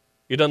loose.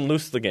 You done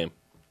loose the game.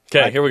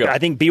 Okay, here we go. I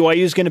think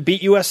BYU is going to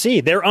beat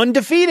USC. They're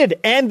undefeated,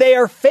 and they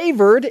are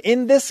favored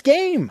in this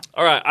game.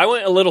 All right, I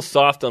went a little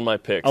soft on my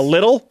picks. A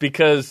little?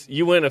 Because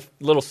you went a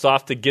little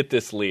soft to get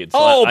this lead.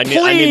 So I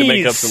please. need to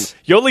make up some.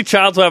 Yoli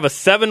Childs will have a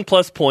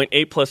 7+ point,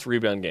 8+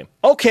 rebound game.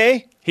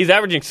 Okay. He's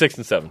averaging 6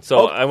 and 7,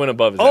 so I went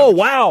above his Oh,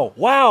 average.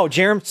 wow,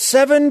 Jarom.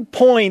 7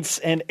 points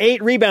and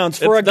 8 rebounds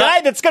for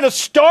guy that's going to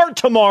start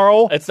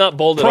tomorrow. It's not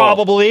bold at all.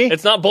 Probably.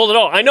 It's not bold at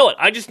all. I know it.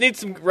 I just need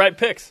some right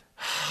picks.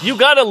 You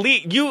got to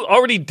lead. You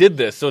already did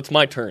this, so it's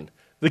my turn.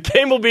 The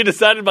game will be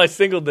decided by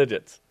single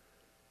digits.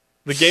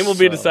 The game will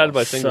be decided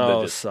by single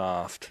digits. So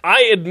soft.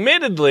 I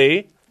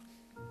admittedly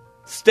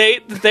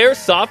state that they're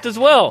soft as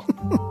well.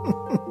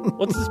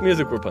 What's this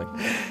music we're playing?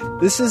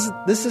 This is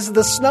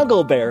the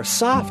Snuggle Bear,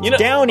 soft,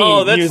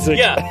 downy music.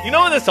 Yeah, you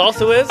know what this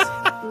also is?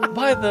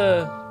 Buy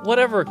the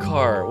whatever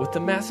car with the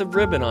massive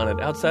ribbon on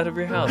it outside of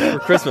your house for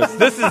Christmas.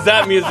 This is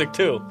that music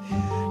too.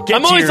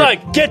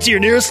 Get to your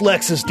nearest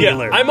Lexus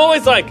dealer. Yeah, I'm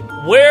always like,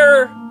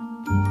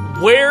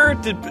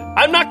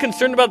 I'm not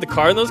concerned about the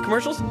car in those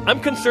commercials. I'm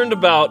concerned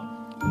about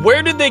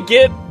where did they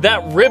get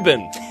that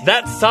ribbon,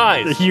 that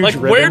size? The huge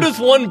ribbon. Where does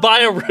one buy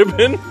a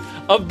ribbon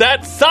of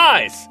that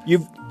size?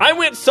 I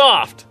went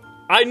soft.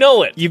 I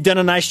know it. You've done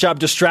a nice job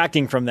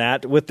distracting from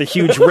that with the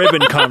huge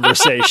ribbon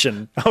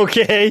conversation.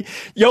 Okay?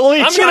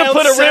 Yoli I'm going to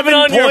put a ribbon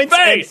on your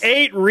face. And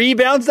 8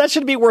 rebounds. That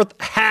should be worth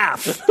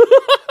half.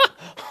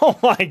 Oh,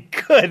 my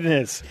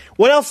goodness.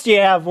 What else do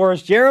you have for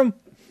us, Jarom?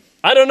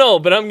 I don't know,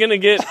 but I'm going to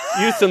get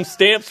you some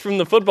stamps from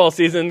the football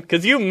season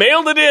because you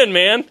mailed it in,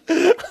 man.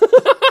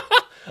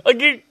 I'm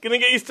going to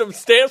get you some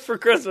stamps for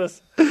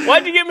Christmas.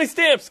 Why'd you get me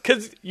stamps?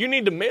 Because you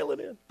need to mail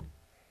it in.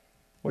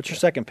 What's your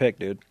second pick,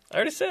 dude? I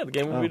already said the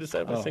game will be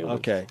decided by single.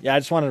 Okay. Yeah, I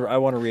want to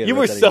reiterate. You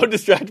were so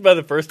distracted by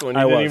the first one,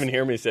 you didn't was. even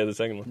hear me say the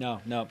second one. No.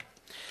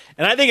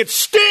 And I think it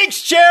stinks,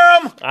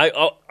 Jarom!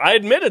 I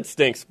admit it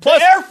stinks. Plus,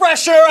 the air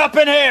freshener up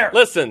in here!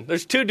 Listen,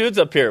 there's 2 dudes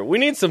up here. We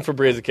need some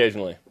Febreze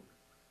occasionally.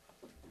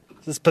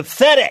 This is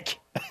pathetic.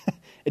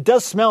 It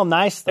does smell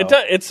nice, though. It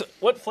does.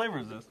 What flavor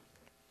is this?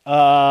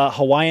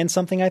 Hawaiian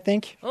something, I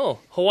think. Oh,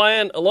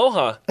 Hawaiian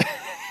Aloha.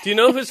 Do you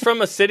know who's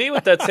from a city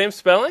with that same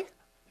spelling?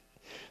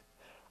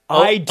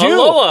 I do.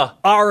 Aloha.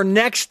 Our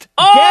next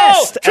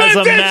guest, as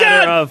a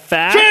matter of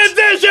fact.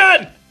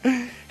 Transition!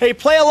 Hey,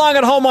 play along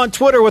at home on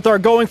Twitter with our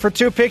Going for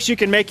Two picks. You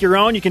can make your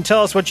own. You can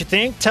tell us what you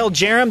think. Tell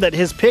Jarom that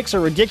his picks are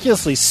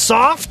ridiculously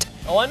soft.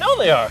 Oh, I know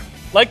they are.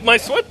 Like my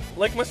sweater.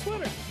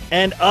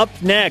 And up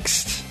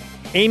next,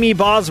 Amy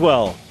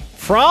Boswell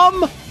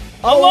from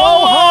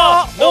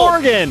Aloha,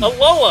 Oregon.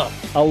 Aloha.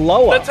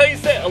 That's how you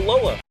say it.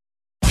 Aloha.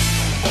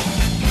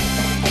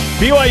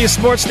 BYU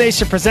Sports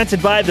Nation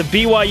presented by the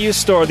BYU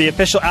Store, the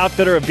official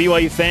outfitter of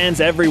BYU fans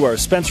everywhere.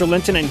 Spencer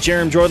Linton and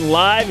Jarom Jordan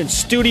live in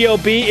Studio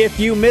B. If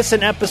you miss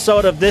an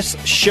episode of this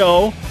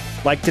show,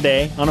 like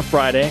today on a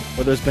Friday,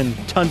 where there's been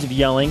tons of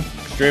yelling.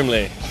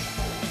 Extremely.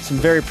 Some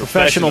very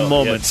professional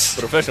moments. Yes,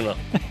 professional.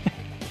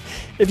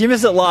 If you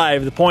miss it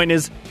live, the point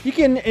is you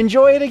can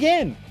enjoy it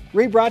again.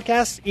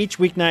 Rebroadcast each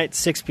weeknight,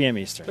 6 p.m.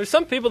 Eastern. There's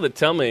some people that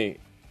tell me,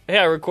 hey,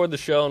 I record the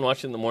show and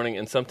watch it in the morning,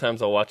 and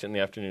sometimes I'll watch it in the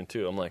afternoon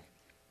too. I'm like,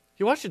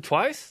 you watched it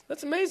twice?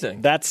 That's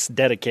amazing. That's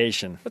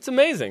dedication. That's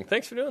amazing.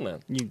 Thanks for doing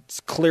that. You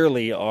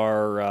clearly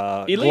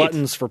are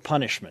gluttons for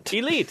punishment.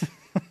 Elite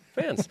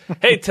fans.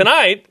 Hey,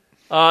 tonight,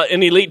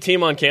 An elite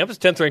team on campus,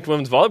 10th ranked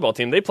women's volleyball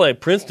team. They play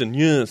Princeton,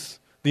 yes.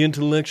 The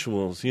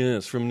Intellectuals,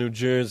 yes, from New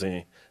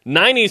Jersey.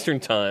 9 Eastern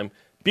time.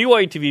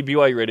 BYU TV,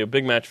 BYU Radio,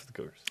 big match for the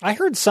Cougars. I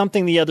heard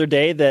something the other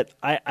day that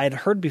I'd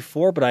heard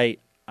before, but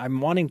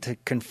I'm wanting to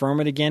confirm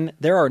it again.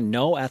 There are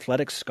no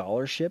athletic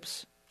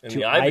scholarships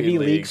to Ivy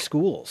League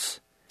schools.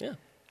 Yeah.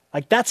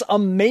 Like, that's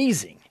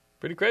amazing.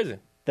 Pretty crazy.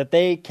 That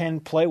they can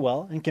play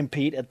well and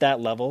compete at that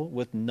level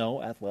with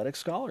no athletic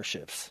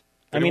scholarships.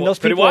 Those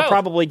people are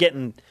probably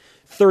getting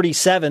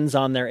 37s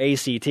on their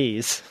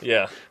ACTs.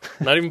 Yeah.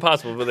 Not even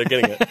possible, but they're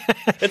getting it.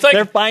 It's like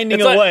they're finding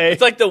a way.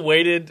 It's like the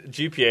weighted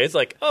GPA. It's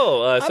like,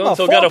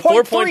 so-and-so got a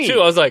 4.2. I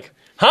was like,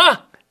 huh?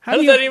 How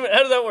does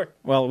that work?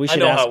 Well, we I should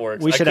know ask, how it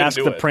works. We should ask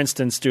the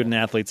Princeton student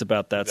athletes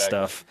about that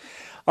stuff.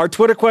 Our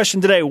Twitter question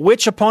today,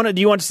 which opponent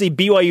do you want to see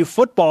BYU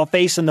football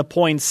face in the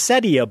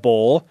Poinsettia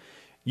Bowl?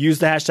 Use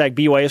the hashtag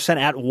BYUSN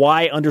at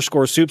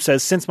Y_soup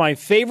says, since my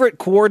favorite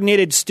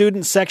coordinated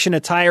student section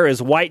attire is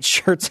white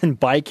shirts and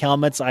bike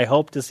helmets, I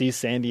hope to see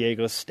San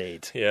Diego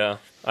State. Yeah,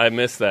 I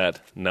miss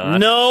that.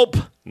 Nope.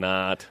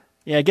 Not.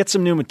 Yeah, get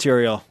some new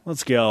material.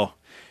 Let's go.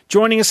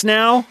 Joining us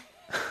now,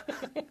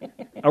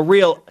 a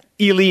real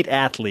elite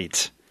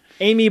athlete,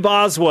 Amy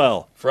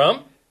Boswell.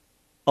 From?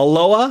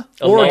 Aloha,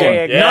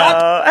 Oregon.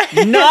 Yeah.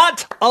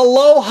 Not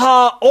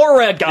Aloha,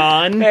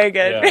 Oregon. Very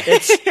good. Yeah.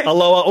 It's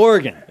Aloha,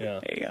 Oregon. Yeah.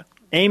 There you go.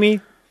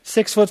 Amy,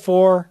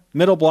 6'4",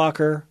 middle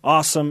blocker,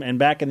 awesome, and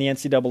back in the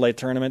NCAA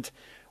tournament.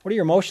 What are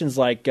your emotions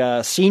like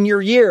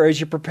senior year as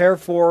you prepare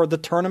for the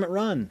tournament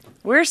run?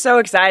 We're so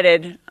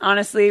excited.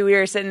 Honestly, we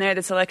were sitting there at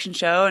the selection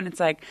show, and it's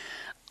like,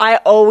 I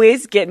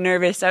always get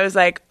nervous. I was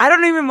like, I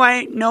don't even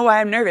know why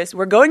I'm nervous.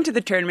 We're going to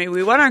the tournament.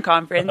 We won our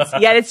conference.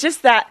 Yet it's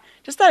just that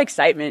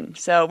excitement.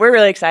 So we're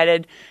really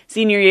excited.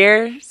 Senior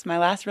year, it's my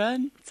last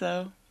run.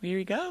 So here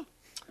we go.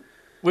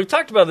 We've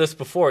talked about this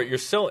before. You're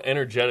so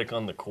energetic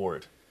on the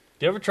court.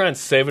 Do you ever try and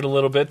save it a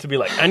little bit to be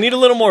like, I need a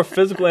little more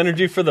physical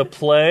energy for the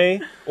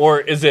play? Or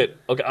is it,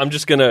 okay, I'm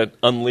just going to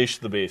unleash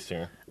the beast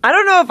here? I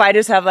don't know if I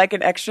just have like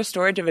an extra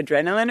storage of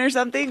adrenaline or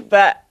something,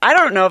 but I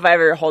don't know if I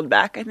ever hold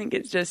back. I think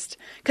it's just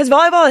because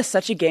volleyball is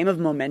such a game of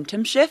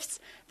momentum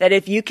shifts that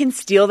if you can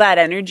steal that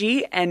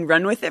energy and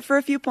run with it for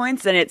a few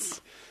points, then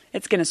it's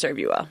going to serve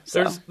you well.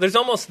 So. There's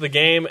almost the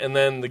game and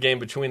then the game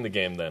between the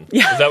game then.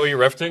 Yeah. Is that what you're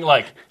referencing?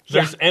 Like,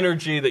 there's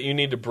energy that you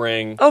need to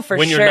bring when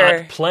sure. you're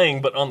not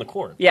playing but on the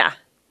court. Yeah,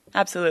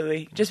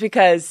 absolutely. Just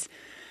because,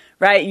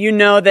 right, you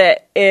know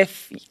that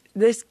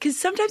because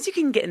sometimes you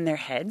can get in their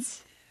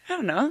heads. I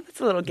don't know. It's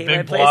a little game Big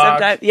I play block,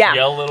 sometimes. Yeah.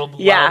 Yell a little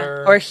louder. Yeah,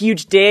 or a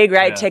huge dig,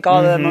 right? Yeah. Take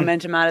all the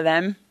momentum out of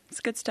them. It's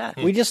good stuff.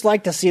 We just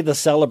like to see the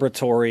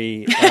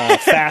celebratory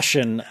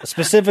fashion,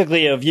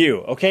 specifically of you,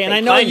 okay? And I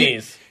know high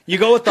knees. You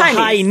go with the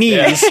high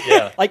knees.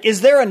 Yeah. Like,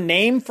 is there a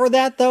name for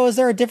that, though? Is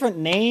there a different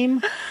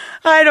name?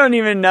 I don't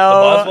even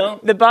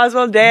know. The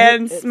Boswell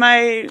dance.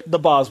 The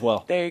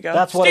Boswell. There you go.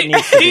 That's what it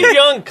needs to be. Steve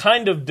Young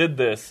kind of did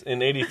this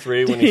in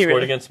 '83 when he scored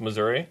really? against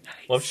Missouri.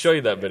 I'll show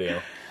you that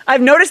video. I've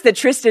noticed that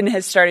Tristan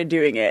has started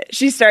doing it.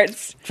 She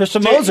starts...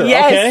 Tristan Moser,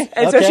 yes. okay.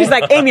 And so she's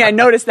like, Amy, I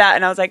noticed that.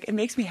 And I was like, it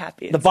makes me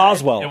happy. The inside.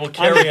 Boswell. It will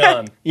carry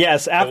on.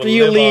 Yes, after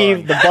you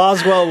leave, the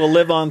Boswell will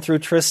live on through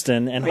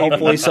Tristan and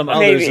hopefully some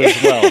others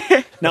as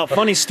well. Now,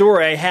 funny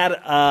story, I had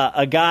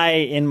a guy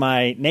in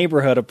my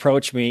neighborhood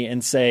approach me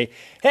and say,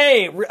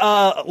 hey,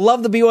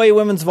 love the BYU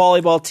women's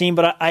volleyball team,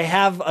 but I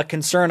have a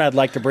concern I'd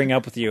like to bring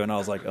up with you. And I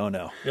was like, oh,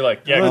 no. You're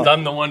like, yeah, because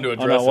I'm the one to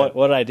address it.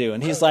 What did I do?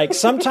 And he's like,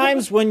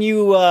 sometimes when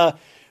you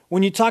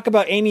talk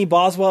about Amy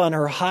Boswell and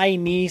her high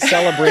knee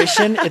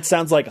celebration, it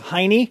sounds like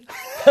Heine.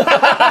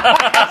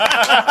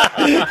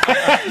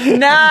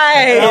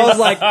 Nice. I was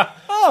like,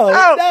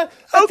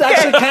 that's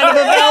actually kind of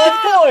a valid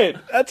point.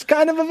 That's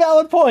kind of a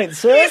valid point,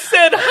 sir. He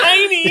said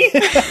Heine.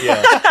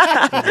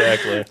 Yeah,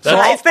 exactly.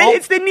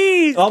 It's the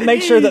knees. I'll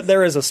make sure that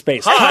there is a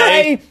space.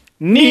 High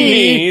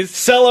knee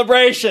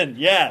celebration.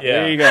 Yeah,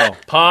 there you go.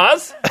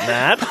 Pause.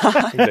 Matt.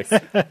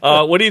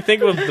 What do you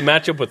think of the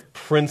matchup with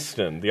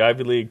Princeton, the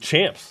Ivy League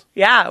champs?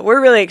 Yeah,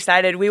 we're really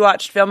excited. We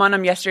watched film on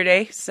them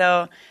yesterday.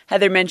 So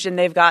Heather mentioned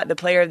they've got the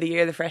player of the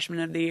year, the freshman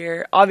of the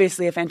year.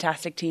 Obviously a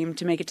fantastic team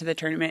to make it to the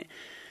tournament.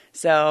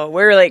 So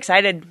we're really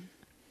excited.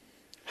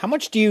 How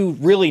much do you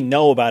really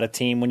know about a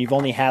team when you've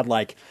only had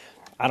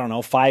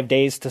 5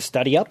 days to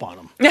study up on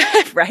them?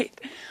 Right.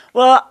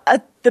 Well,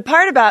 the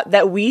part about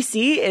that we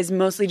see is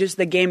mostly just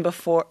the game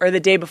before or the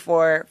day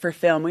before for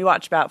film. We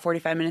watch about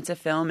 45 minutes of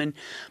film,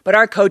 but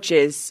our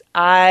coaches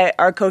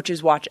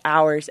watch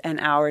hours and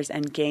hours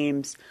and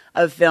games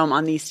of film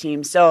on these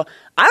teams. So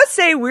I would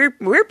say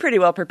we're pretty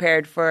well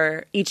prepared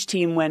for each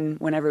team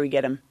whenever we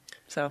get them.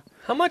 So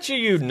how much are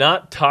you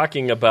not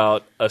talking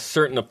about a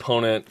certain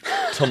opponent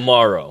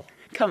tomorrow?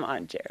 Come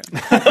on, Jarom.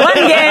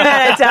 One game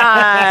at a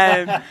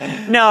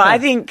time. No, I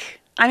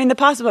mean, the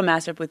possible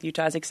matchup with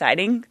Utah is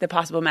exciting. The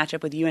possible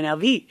matchup with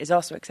UNLV is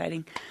also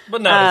exciting.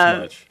 But not as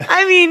much.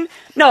 I mean,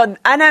 no,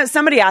 I know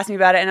somebody asked me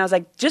about it, and I was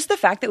like, just the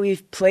fact that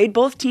we've played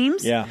both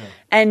teams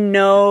and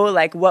know,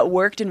 what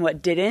worked and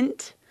what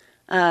didn't,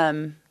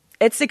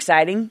 it's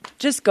exciting.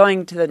 Just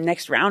going to the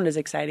next round is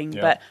exciting.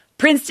 Yeah. But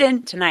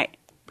Princeton tonight.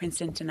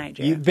 Princeton tonight,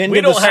 Jarom. You've been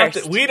We to the don't have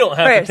to. We don't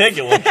have to take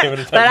it one game at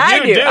a time. But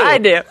I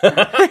do.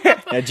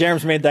 Yeah,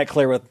 Jerem's made that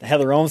clear with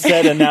Heather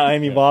Olmstead and now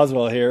Amy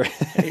Boswell here.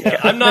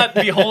 I'm not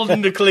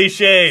beholden to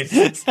cliches.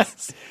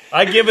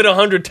 I give it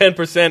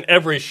 110%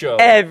 every show.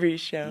 Every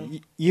show.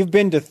 You've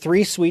been to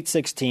 3 Sweet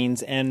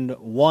 16s and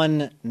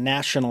 1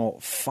 national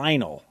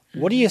final.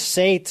 What do you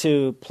say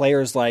to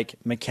players like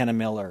McKenna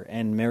Miller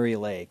and Mary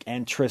Lake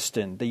and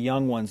Tristan, the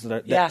young ones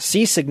that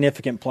see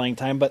significant playing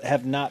time but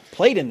have not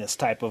played in this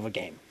type of a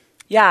game?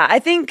 Yeah, I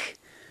think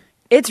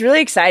it's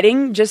really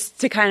exciting just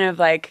to kind of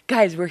like,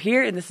 guys, we're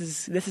here and this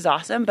is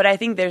awesome. But I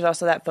think there's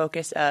also that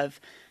focus of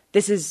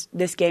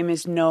this game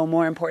is no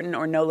more important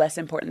or no less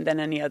important than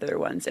any other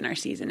ones in our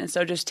season. And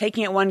so just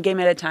taking it one game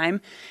at a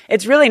time,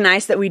 it's really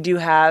nice that we do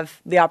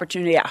have the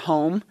opportunity at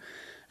home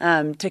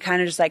to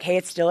kind of just like, hey,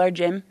 it's still our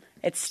gym.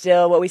 It's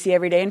still what we see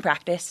every day in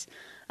practice.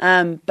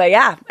 But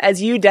yeah, as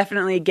you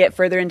definitely get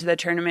further into the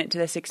tournament, to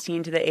the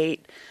 16, to the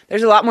 8,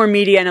 there's a lot more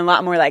media and a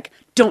lot more like,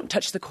 don't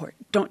touch the court,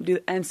 don't do.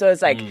 And so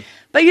it's like,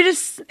 but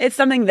it's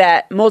something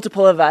that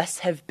multiple of us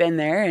have been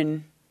there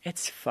and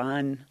it's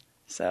fun.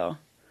 So.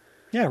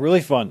 Yeah,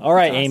 really fun. All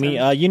right, awesome.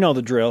 Amy, you know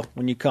the drill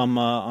when you come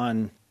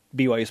on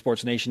BYU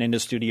Sports Nation into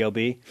Studio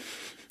B.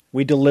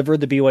 We delivered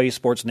the BYU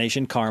Sports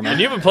Nation karma. And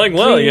you've been playing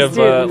well. Please You have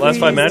do, last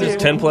 5 matches,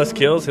 do. 10-plus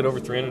kills, hit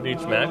over 300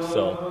 each match.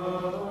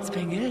 So It's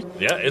been good.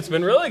 yeah, it's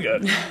been really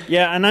good.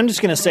 Yeah, and I'm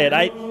just going to say it.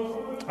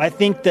 I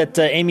think that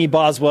Amy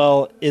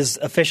Boswell is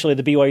officially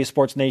the BYU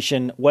Sports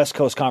Nation West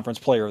Coast Conference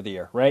Player of the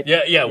Year, right?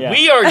 Yeah.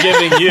 We are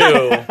giving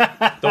you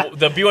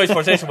the BYU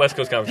Sports Nation West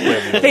Coast Conference Player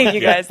of the Year. Thank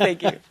you, guys.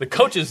 Thank you. The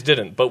coaches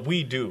didn't, but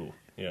we do.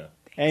 Yeah.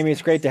 Amy,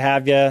 it's great to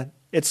have you.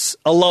 It's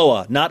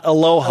Aloha, not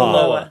Aloha.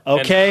 Aloha.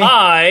 Okay? And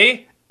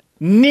high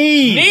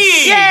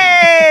Knees.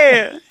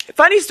 Yay!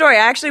 Funny story.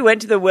 I actually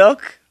went to the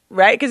Wilk,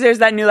 right? Because there's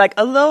that new like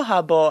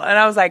Aloha Bowl, and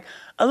I was like,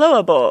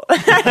 Aloha Bowl.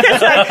 It's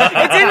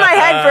in my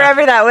head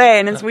forever that way,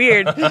 and it's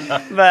weird.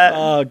 But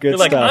Oh, good You're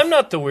like, stuff. I'm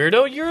not the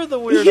weirdo. You're the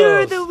weirdo.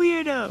 you're the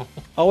weirdo.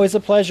 Always a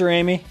pleasure,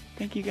 Amy.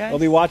 Thank you, guys. We'll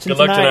be watching Good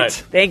luck tonight.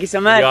 Thank you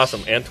so Be much.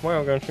 awesome. And tomorrow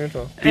we're going to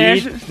Toronto.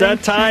 Beat the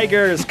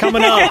Tigers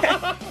coming up.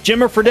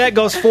 Jimmer Fredette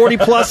goes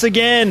 40-plus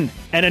again.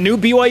 And a new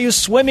BYU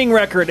swimming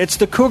record. It's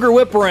the Cougar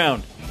Whip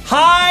Around.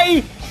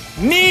 High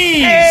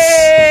knees.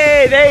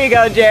 Hey, there you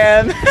go,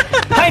 Jarom.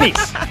 High knees.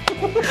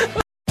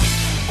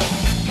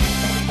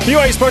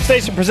 BYU Sports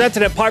Station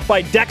presented in part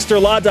by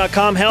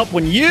DexterLaw.com. Help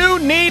when you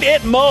need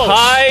it most.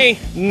 High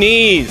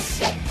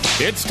knees.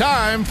 It's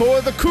time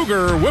for the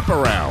Cougar Whip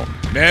Around.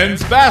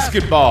 Men's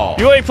basketball.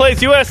 BYU plays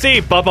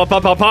USC. Bum, bum,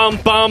 bum, bum, bum,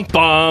 bum,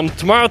 bum.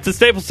 Tomorrow at the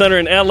Staples Center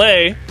in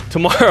LA.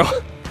 Tomorrow,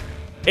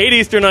 8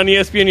 Eastern on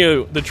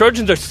ESPNU. The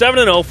Trojans are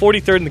 7-0,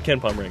 43rd in the Ken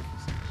Palm rankings.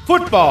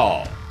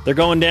 Football. They're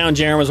going down,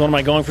 Jarom, as one of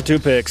my going for 2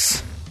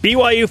 picks.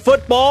 BYU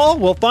football.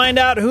 We'll find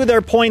out who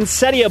their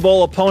Poinsettia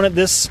Bowl opponent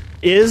is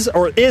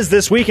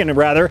this weekend,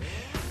 rather.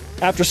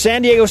 After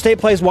San Diego State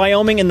plays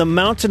Wyoming in the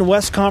Mountain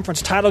West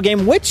Conference title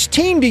game, which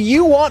team do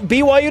you want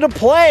BYU to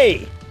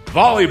play?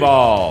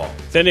 Volleyball.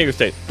 San Diego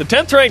State. The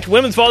 10th ranked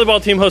women's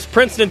volleyball team hosts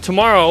Princeton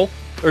tonight.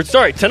 First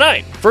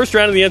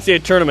round of the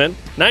NCAA tournament,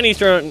 9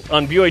 Eastern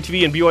on BYU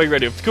TV and BYU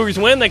Radio. If the Cougars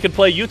win, they could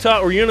play Utah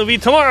or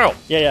UNLV tomorrow.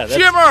 Yeah.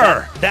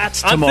 Jimmer.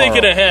 That's I'm tomorrow.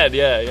 thinking ahead,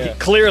 yeah.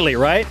 Clearly,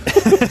 right?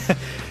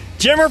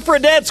 Jimmer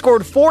Fredette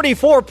scored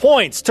 44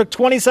 points, took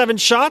 27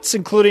 shots,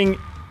 including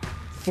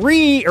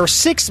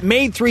 6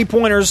 made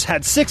 3-pointers,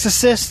 had 6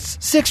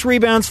 assists, 6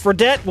 rebounds.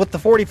 Fredette with the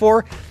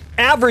 44,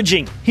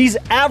 he's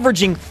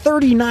averaging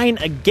 39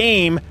 a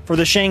game for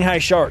the Shanghai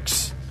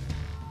Sharks.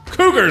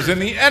 Cougars in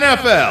the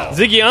NFL.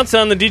 Ziggy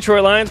Ansah and the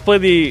Detroit Lions play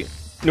the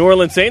New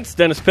Orleans Saints.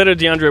 Dennis Pitta,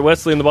 DeAndre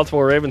Wesley and the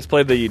Baltimore Ravens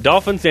play the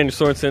Dolphins. Daniel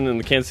Sorensen and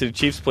the Kansas City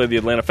Chiefs play the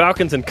Atlanta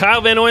Falcons. And Kyle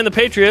Van Noy and the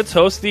Patriots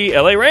host the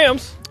LA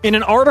Rams. In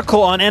an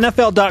article on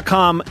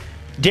NFL.com,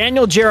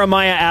 Daniel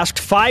Jeremiah asked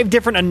 5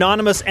 different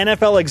anonymous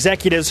NFL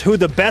executives who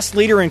the best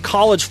leader in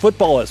college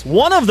football is.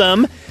 One of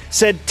them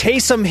said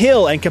Taysom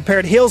Hill and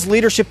compared Hill's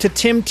leadership to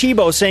Tim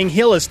Tebow, saying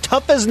Hill is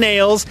tough as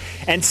nails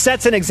and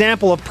sets an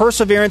example of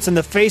perseverance in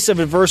the face of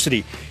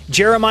adversity.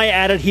 Jeremiah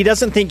added he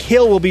doesn't think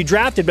Hill will be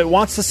drafted, but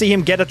wants to see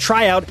him get a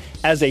tryout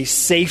as a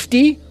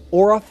safety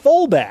or a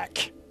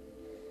fullback.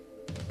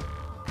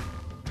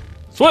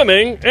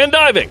 Swimming and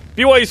diving.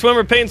 BYU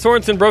swimmer Peyton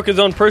Sorensen broke his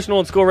own personal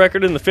and school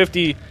record in the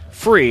 50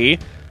 free,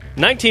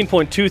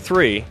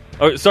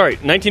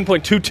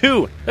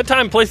 19.22. That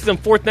time places him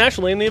 4th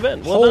nationally in the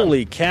event.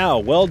 Holy cow.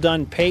 Well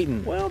done,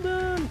 Peyton. Well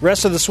done.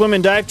 Rest of the swim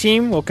and dive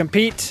team will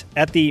compete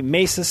at the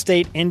Mesa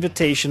State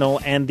Invitational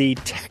and the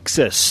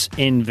Texas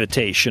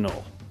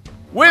Invitational.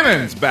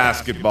 Women's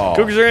basketball.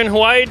 Cougars are in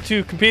Hawaii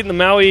to compete in the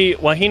Maui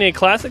Wahine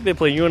Classic. They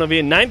play UNLV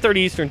at 9:30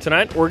 Eastern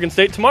tonight. Oregon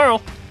State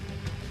tomorrow.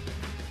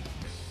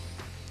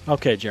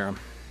 Okay, Jarom.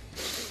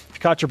 You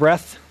caught your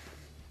breath?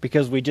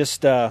 Because we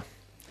just got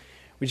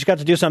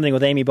to do something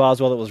with Amy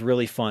Boswell that was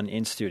really fun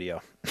in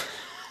studio.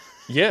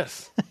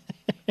 Yes.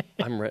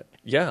 I'm ready.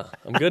 Yeah,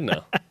 I'm good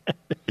now.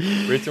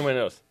 Breathe through my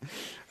nose.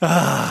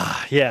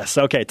 Yes,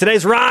 okay.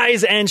 Today's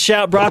Rise and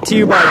Shout brought to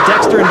you by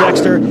Dexter and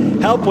Dexter.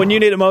 Help when you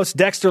need it most.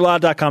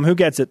 DexterLaw.com. Who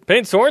gets it?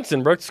 Payne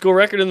Sorensen broke the school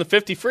record in the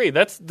 50 free.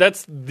 That's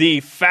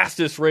the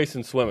fastest race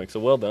in swimming, so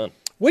well done.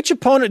 Which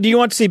opponent do you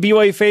want to see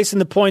BYU face in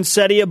the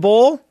Poinsettia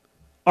Bowl?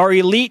 Our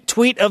elite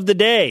tweet of the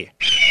day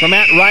from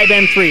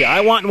 @Ryben3. I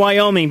want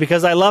Wyoming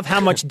because I love how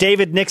much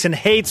David Nixon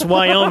hates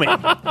Wyoming.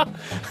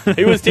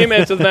 He was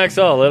teammates with Max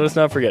Hall. Let us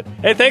not forget.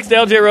 Hey, thanks to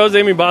LJ Rose,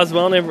 Amy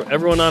Boswell, and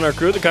everyone on our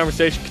crew. The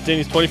conversation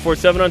continues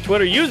 24/7 on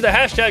Twitter. Use the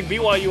hashtag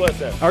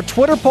BYUSN. Our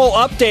Twitter poll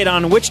update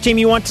on which team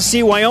you want to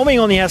see. Wyoming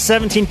only has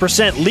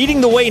 17%.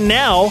 Leading the way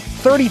now,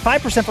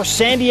 35% for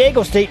San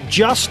Diego State,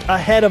 just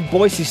ahead of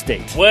Boise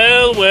State.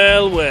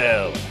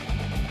 Well.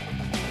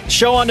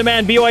 Show on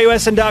demand,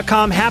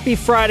 BYUSN.com. Happy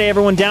Friday,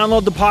 everyone.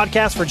 Download the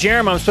podcast. For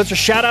Jarom, I'm Spencer.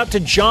 Shout out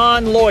to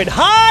John Lloyd.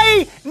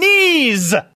 High knees!